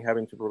 not only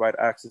having to provide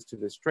access to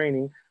this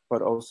training,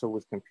 but also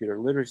with computer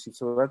literacy.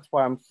 So that's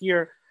why I'm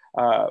here,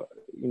 to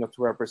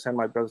represent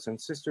my brothers and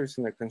sisters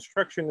in the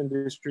construction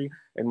industry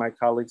and my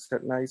colleagues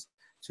at NYCC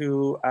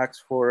to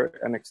ask for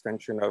an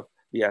extension of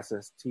the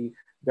SST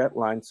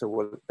deadline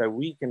so that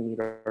we can meet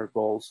our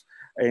goals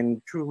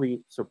and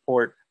truly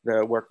support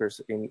the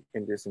workers in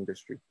this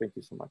industry. Thank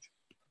you so much.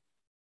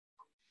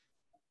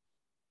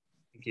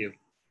 Thank you.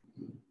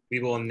 We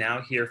will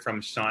now hear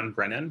from Sean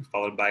Brennan,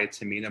 followed by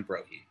Tamina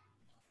Brohi.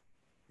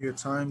 Your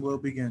time will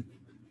begin.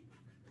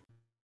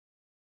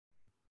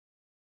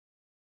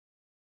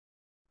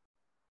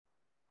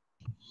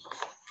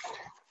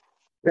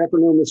 Good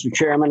afternoon, Mr.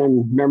 Chairman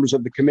and members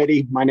of the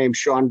committee. My name is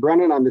Sean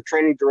Brennan. I'm the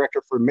training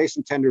director for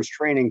Mason Tenders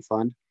Training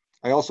Fund.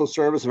 I also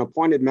serve as an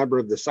appointed member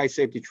of the Site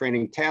Safety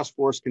Training Task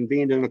Force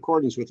convened in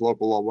accordance with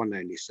Local Law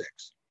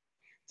 196.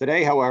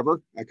 Today,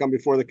 however, I come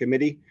before the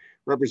committee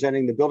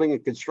representing the Building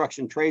and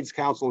Construction Trades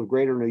Council of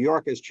Greater New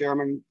York as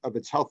chairman of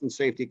its Health and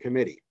Safety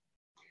Committee.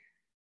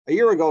 A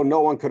year ago,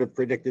 no one could have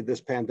predicted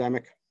this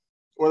pandemic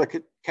or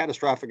the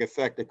catastrophic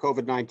effect that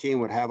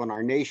COVID-19 would have on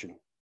our nation.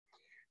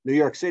 New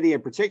York City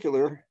in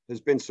particular has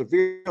been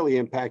severely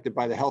impacted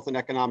by the health and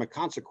economic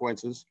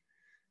consequences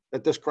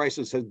that this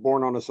crisis has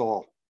borne on us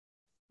all.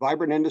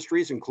 Vibrant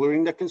industries,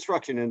 including the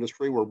construction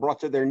industry, were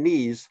brought to their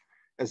knees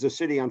as the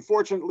city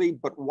unfortunately,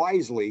 but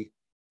wisely,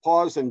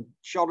 paused and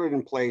sheltered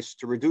in place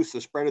to reduce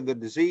the spread of the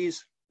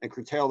disease and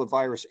curtail the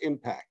virus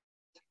impact.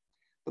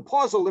 The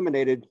pause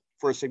eliminated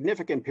for a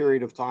significant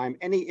period of time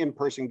any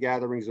in-person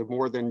gatherings of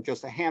more than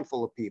just a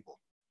handful of people.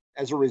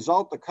 As a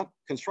result, the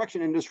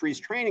construction industry's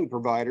training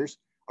providers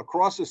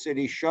across the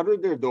city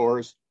shuttered their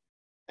doors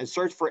and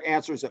searched for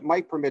answers that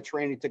might permit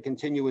training to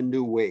continue in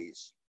new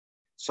ways.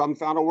 Some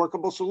found a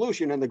workable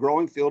solution in the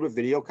growing field of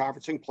video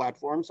conferencing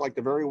platforms like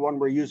the very one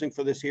we're using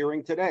for this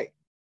hearing today.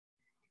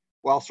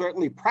 While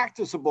certainly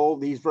practicable,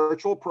 these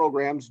virtual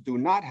programs do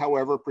not,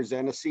 however,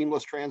 present a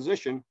seamless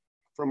transition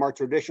from our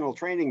traditional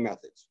training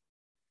methods.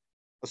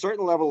 A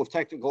certain level of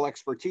technical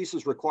expertise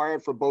is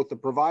required for both the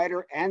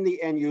provider and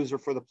the end user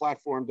for the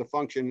platform to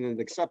function in an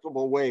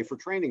acceptable way for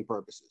training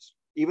purposes.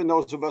 Even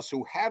those of us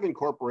who have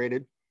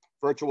incorporated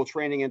virtual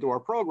training into our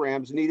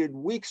programs needed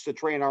weeks to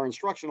train our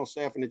instructional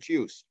staff in its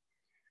use.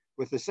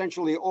 With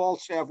essentially all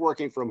staff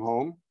working from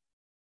home,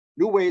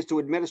 new ways to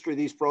administer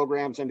these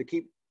programs and to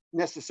keep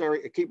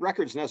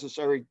records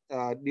necessary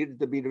needed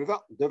to be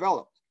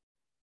developed.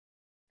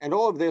 And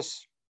all of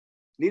this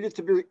needed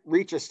to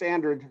reach a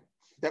standard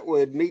that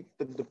would meet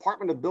the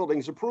Department of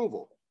Buildings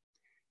approval.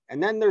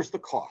 And then there's the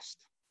cost.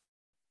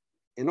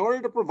 In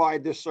order to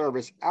provide this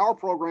service, our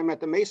program at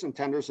the Mason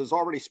Tenders has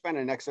already spent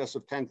in excess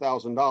of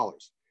 $10,000.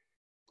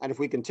 And if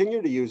we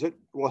continue to use it,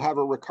 we'll have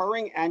a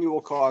recurring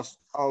annual cost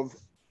of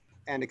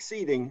and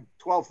exceeding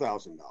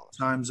 $12,000.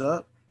 Time's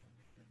up.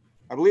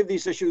 I believe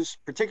these issues,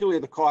 particularly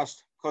the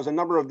cost, cause a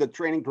number of the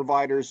training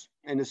providers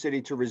in the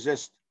city to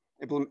resist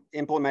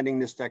implementing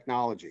this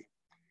technology.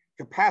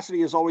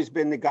 Capacity has always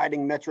been the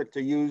guiding metric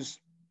to use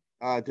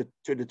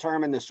to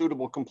determine the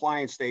suitable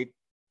compliance state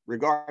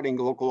regarding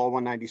Local Law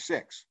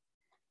 196.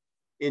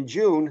 In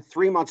June,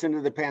 3 months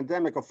into the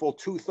pandemic, a full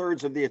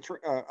 2/3 of the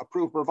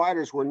approved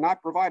providers were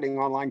not providing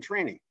online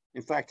training.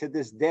 In fact, to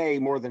this day,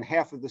 more than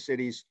half of the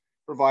city's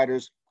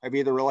providers have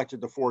either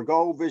elected to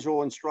forego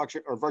visual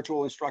instruction or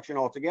virtual instruction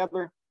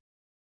altogether,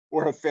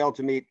 or have failed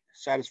to meet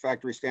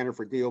satisfactory standard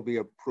for DOB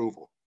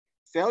approval.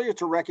 Failure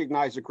to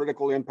recognize the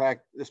critical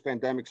impact this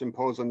pandemic's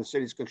imposed on the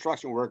city's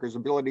construction workers'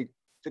 ability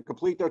to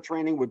complete their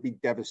training would be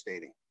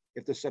devastating.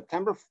 If the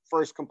September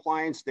 1st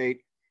compliance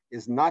date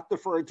is not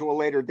deferred to a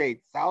later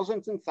date,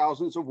 thousands and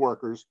thousands of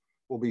workers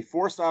will be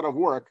forced out of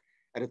work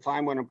at a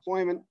time when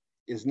employment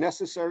is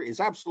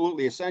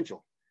absolutely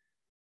essential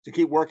to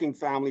keep working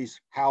families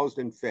housed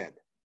and fed.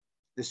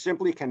 This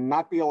simply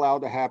cannot be allowed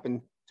to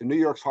happen to New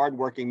York's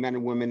hardworking men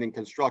and women in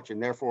construction.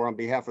 Therefore, on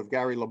behalf of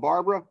Gary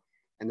LaBarbera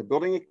and the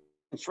Building and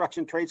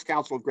Construction Trades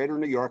Council of Greater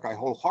New York, I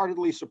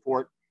wholeheartedly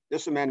support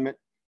this amendment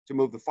to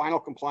move the final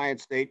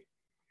compliance date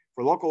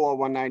for Local Law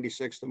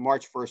 196 to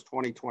March 1st,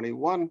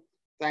 2021.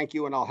 Thank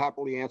you, and I'll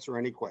happily answer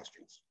any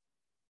questions.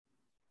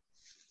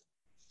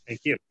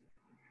 Thank you.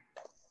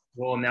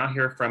 We'll now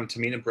hear from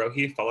Tamina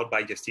Brohi, followed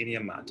by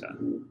Yesenia Mata.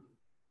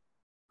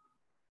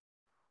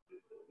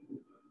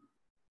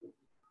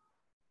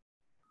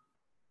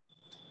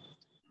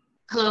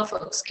 Hello,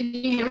 folks. Can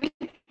you hear me?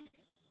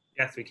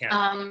 Yes, we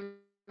can.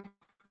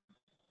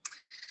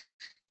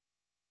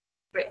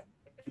 Great.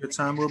 Your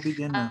time will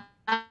begin now.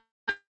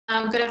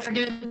 Good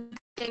afternoon.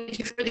 Thank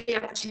you for the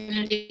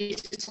opportunity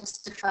to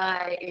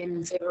testify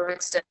in favor of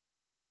extension.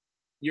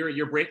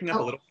 You're breaking up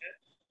a little bit.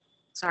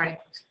 Sorry.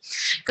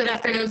 Good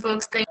afternoon,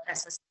 folks. Thank you.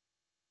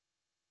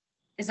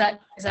 Is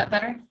that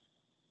better?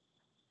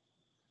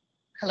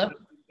 Hello?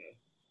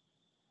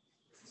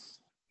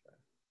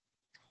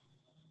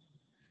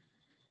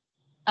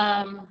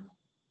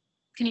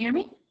 Can you hear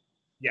me?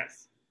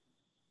 Yes.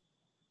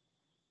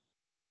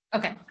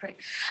 Okay, great.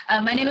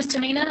 My name is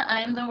Tamina.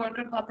 I'm the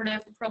Worker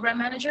Cooperative Program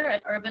Manager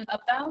at Urban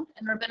Upbound.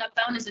 And Urban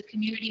Upbound is a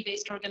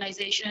community-based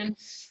organization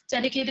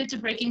dedicated to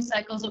breaking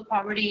cycles of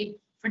poverty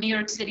for New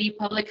York City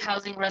public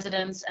housing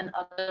residents and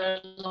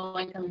other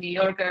low-income New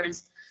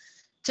Yorkers.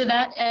 To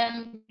that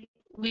end,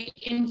 we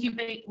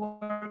incubate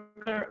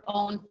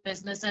worker-owned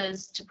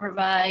businesses to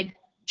provide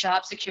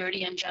job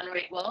security and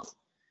generate wealth.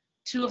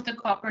 Two of the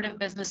cooperative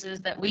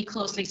businesses that we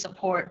closely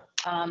support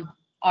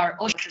are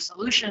Ocean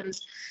Solutions,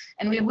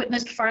 and we have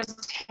witnessed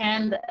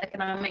firsthand the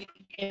economic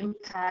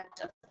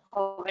impact of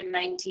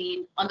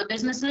COVID-19 on the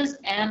businesses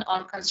and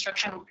on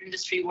construction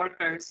industry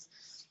workers.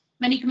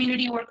 Many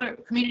community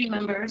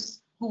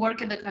members who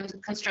work in the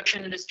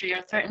construction industry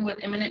are threatened with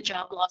imminent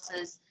job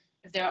losses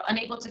if they are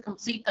unable to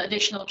complete the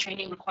additional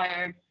training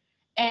required,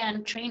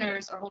 and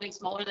trainers are holding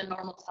smaller than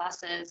normal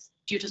classes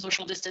due to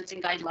social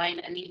distancing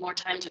guideline and need more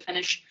time to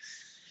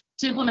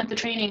implement the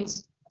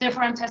trainings.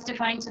 Therefore, I'm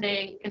testifying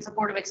today in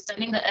support of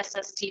extending the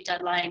SST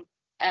deadline,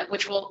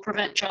 which will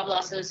prevent job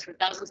losses for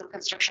thousands of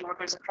construction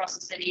workers across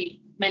the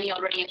city, many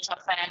already in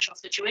tough financial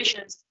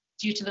situations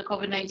due to the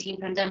COVID-19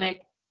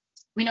 pandemic.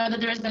 We know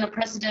that there has been a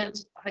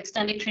precedent of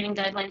extending training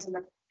deadlines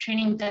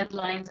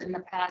in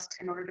the past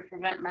in order to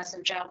prevent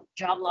massive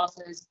job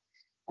losses.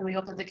 And we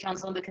hope that the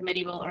council and the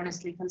committee will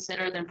earnestly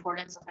consider the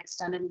importance of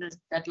extending this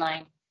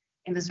deadline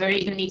in this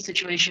very unique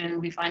situation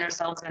we find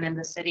ourselves in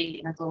the city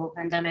in a global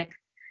pandemic.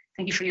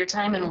 Thank you for your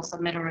time, and we'll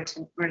submit a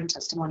written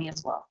testimony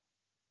as well.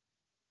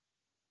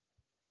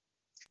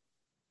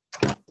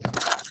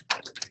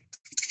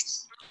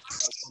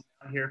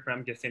 I'll hear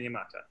from Yesenia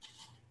Mata.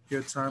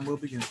 Your time will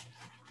begin.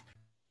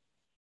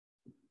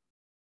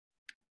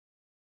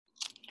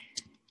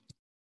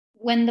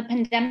 When the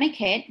pandemic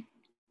hit,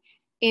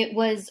 it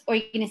was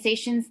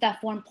organizations that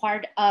formed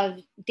part of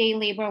day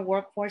labor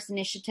workforce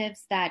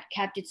initiatives that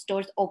kept its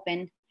doors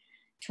open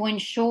to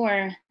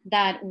ensure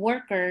that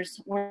workers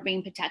were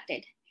being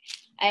protected.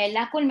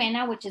 La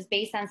Colmena, which is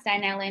based on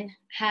Staten Island,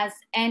 has,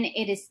 and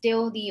it is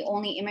still the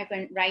only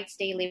immigrant rights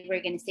day labor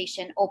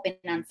organization open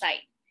on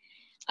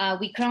site.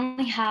 We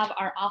currently have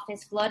our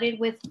office flooded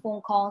with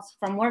phone calls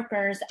from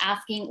workers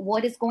asking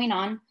what is going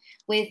on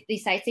with the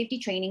site safety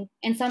training,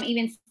 and some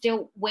even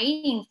still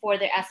waiting for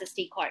their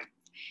SSD card.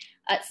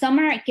 Some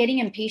are getting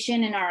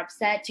impatient and are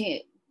upset too.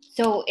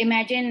 So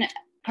imagine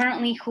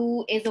currently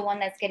who is the one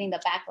that's getting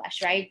the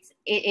backlash, right?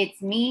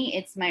 It's me,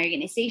 it's my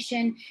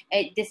organization,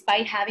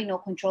 despite having no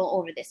control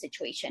over this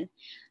situation.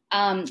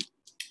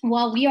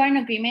 While we are in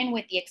agreement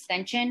with the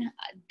extension,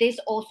 this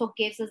also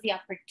gives us the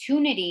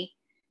opportunity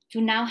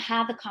to now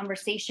have the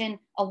conversation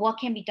of what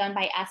can be done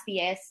by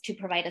SBS to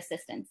provide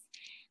assistance.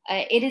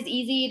 It is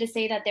easy to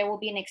say that there will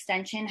be an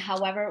extension.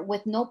 However,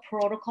 with no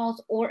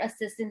protocols or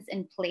assistance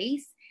in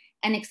place,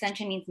 an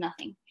extension means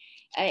nothing.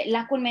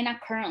 La Colmena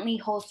currently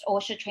hosts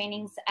OSHA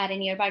trainings at a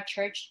nearby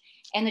church,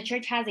 and the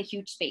church has a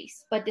huge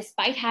space. But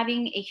despite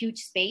having a huge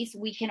space,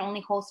 we can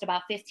only host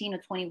about 15 or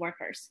 20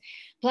 workers.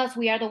 Plus,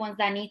 we are the ones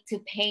that need to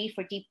pay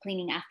for deep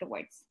cleaning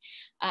afterwards.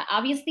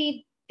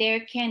 Obviously, there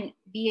can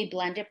be a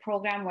blended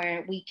program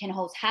where we can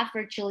host half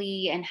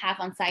virtually and half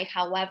on site.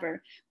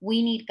 However,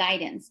 we need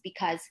guidance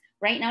because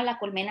right now La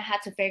Colmena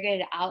had to figure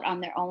it out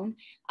on their own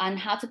on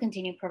how to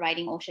continue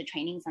providing OSHA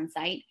trainings on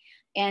site.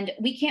 And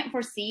we can't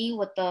foresee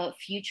what the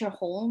future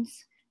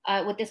holds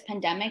with this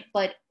pandemic,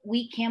 but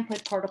we can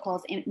put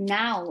protocols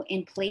now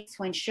in place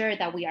to ensure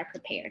that we are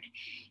prepared.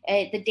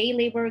 The day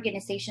labor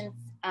organizations,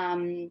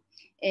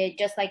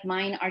 just like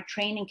mine, are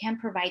trained and can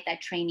provide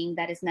that training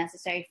that is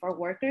necessary for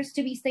workers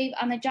to be safe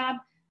on the job.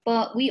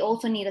 But we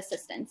also need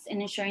assistance in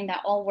ensuring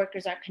that all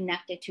workers are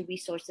connected to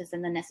resources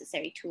and the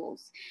necessary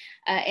tools.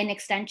 An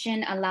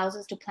extension allows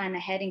us to plan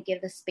ahead and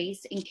give the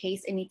space in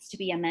case it needs to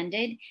be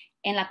amended.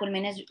 And La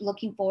Colmena is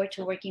looking forward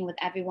to working with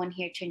everyone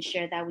here to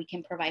ensure that we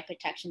can provide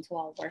protection to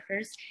all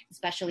workers,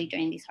 especially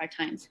during these hard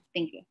times.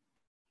 Thank you.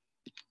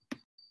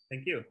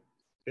 Thank you.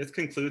 This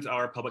concludes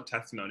our public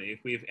testimony.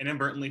 If we've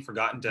inadvertently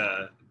forgotten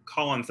to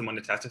call on someone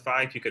to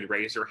testify, if you could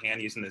raise your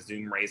hand using the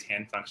Zoom raise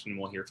hand function,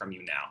 we'll hear from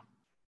you now.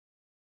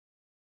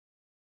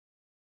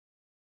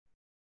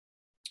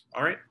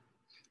 All right,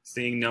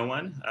 seeing no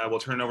one, we'll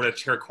turn it over to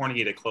Chair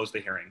Cornegy to close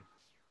the hearing.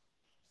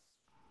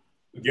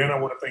 Again, I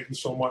want to thank you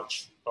so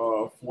much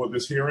for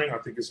this hearing. I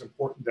think it's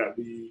important that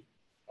we,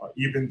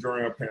 even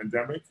during a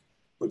pandemic,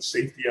 put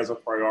safety as a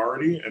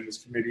priority, and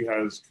this committee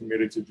has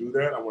committed to do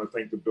that. I want to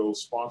thank the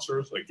bill's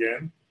sponsors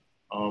again,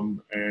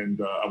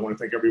 and I want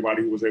to thank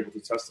everybody who was able to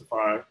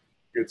testify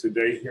here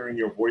today. Hearing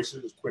your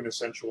voices is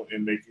quintessential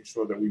in making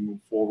sure that we move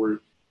forward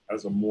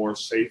as a more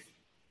safe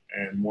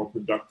and more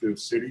productive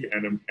city,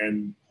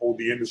 and hold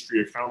the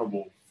industry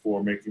accountable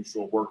for making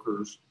sure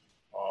workers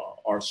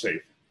are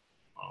safe.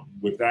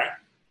 With that,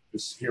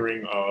 this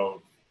hearing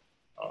of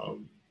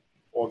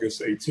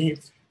August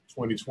 18th,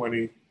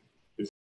 2020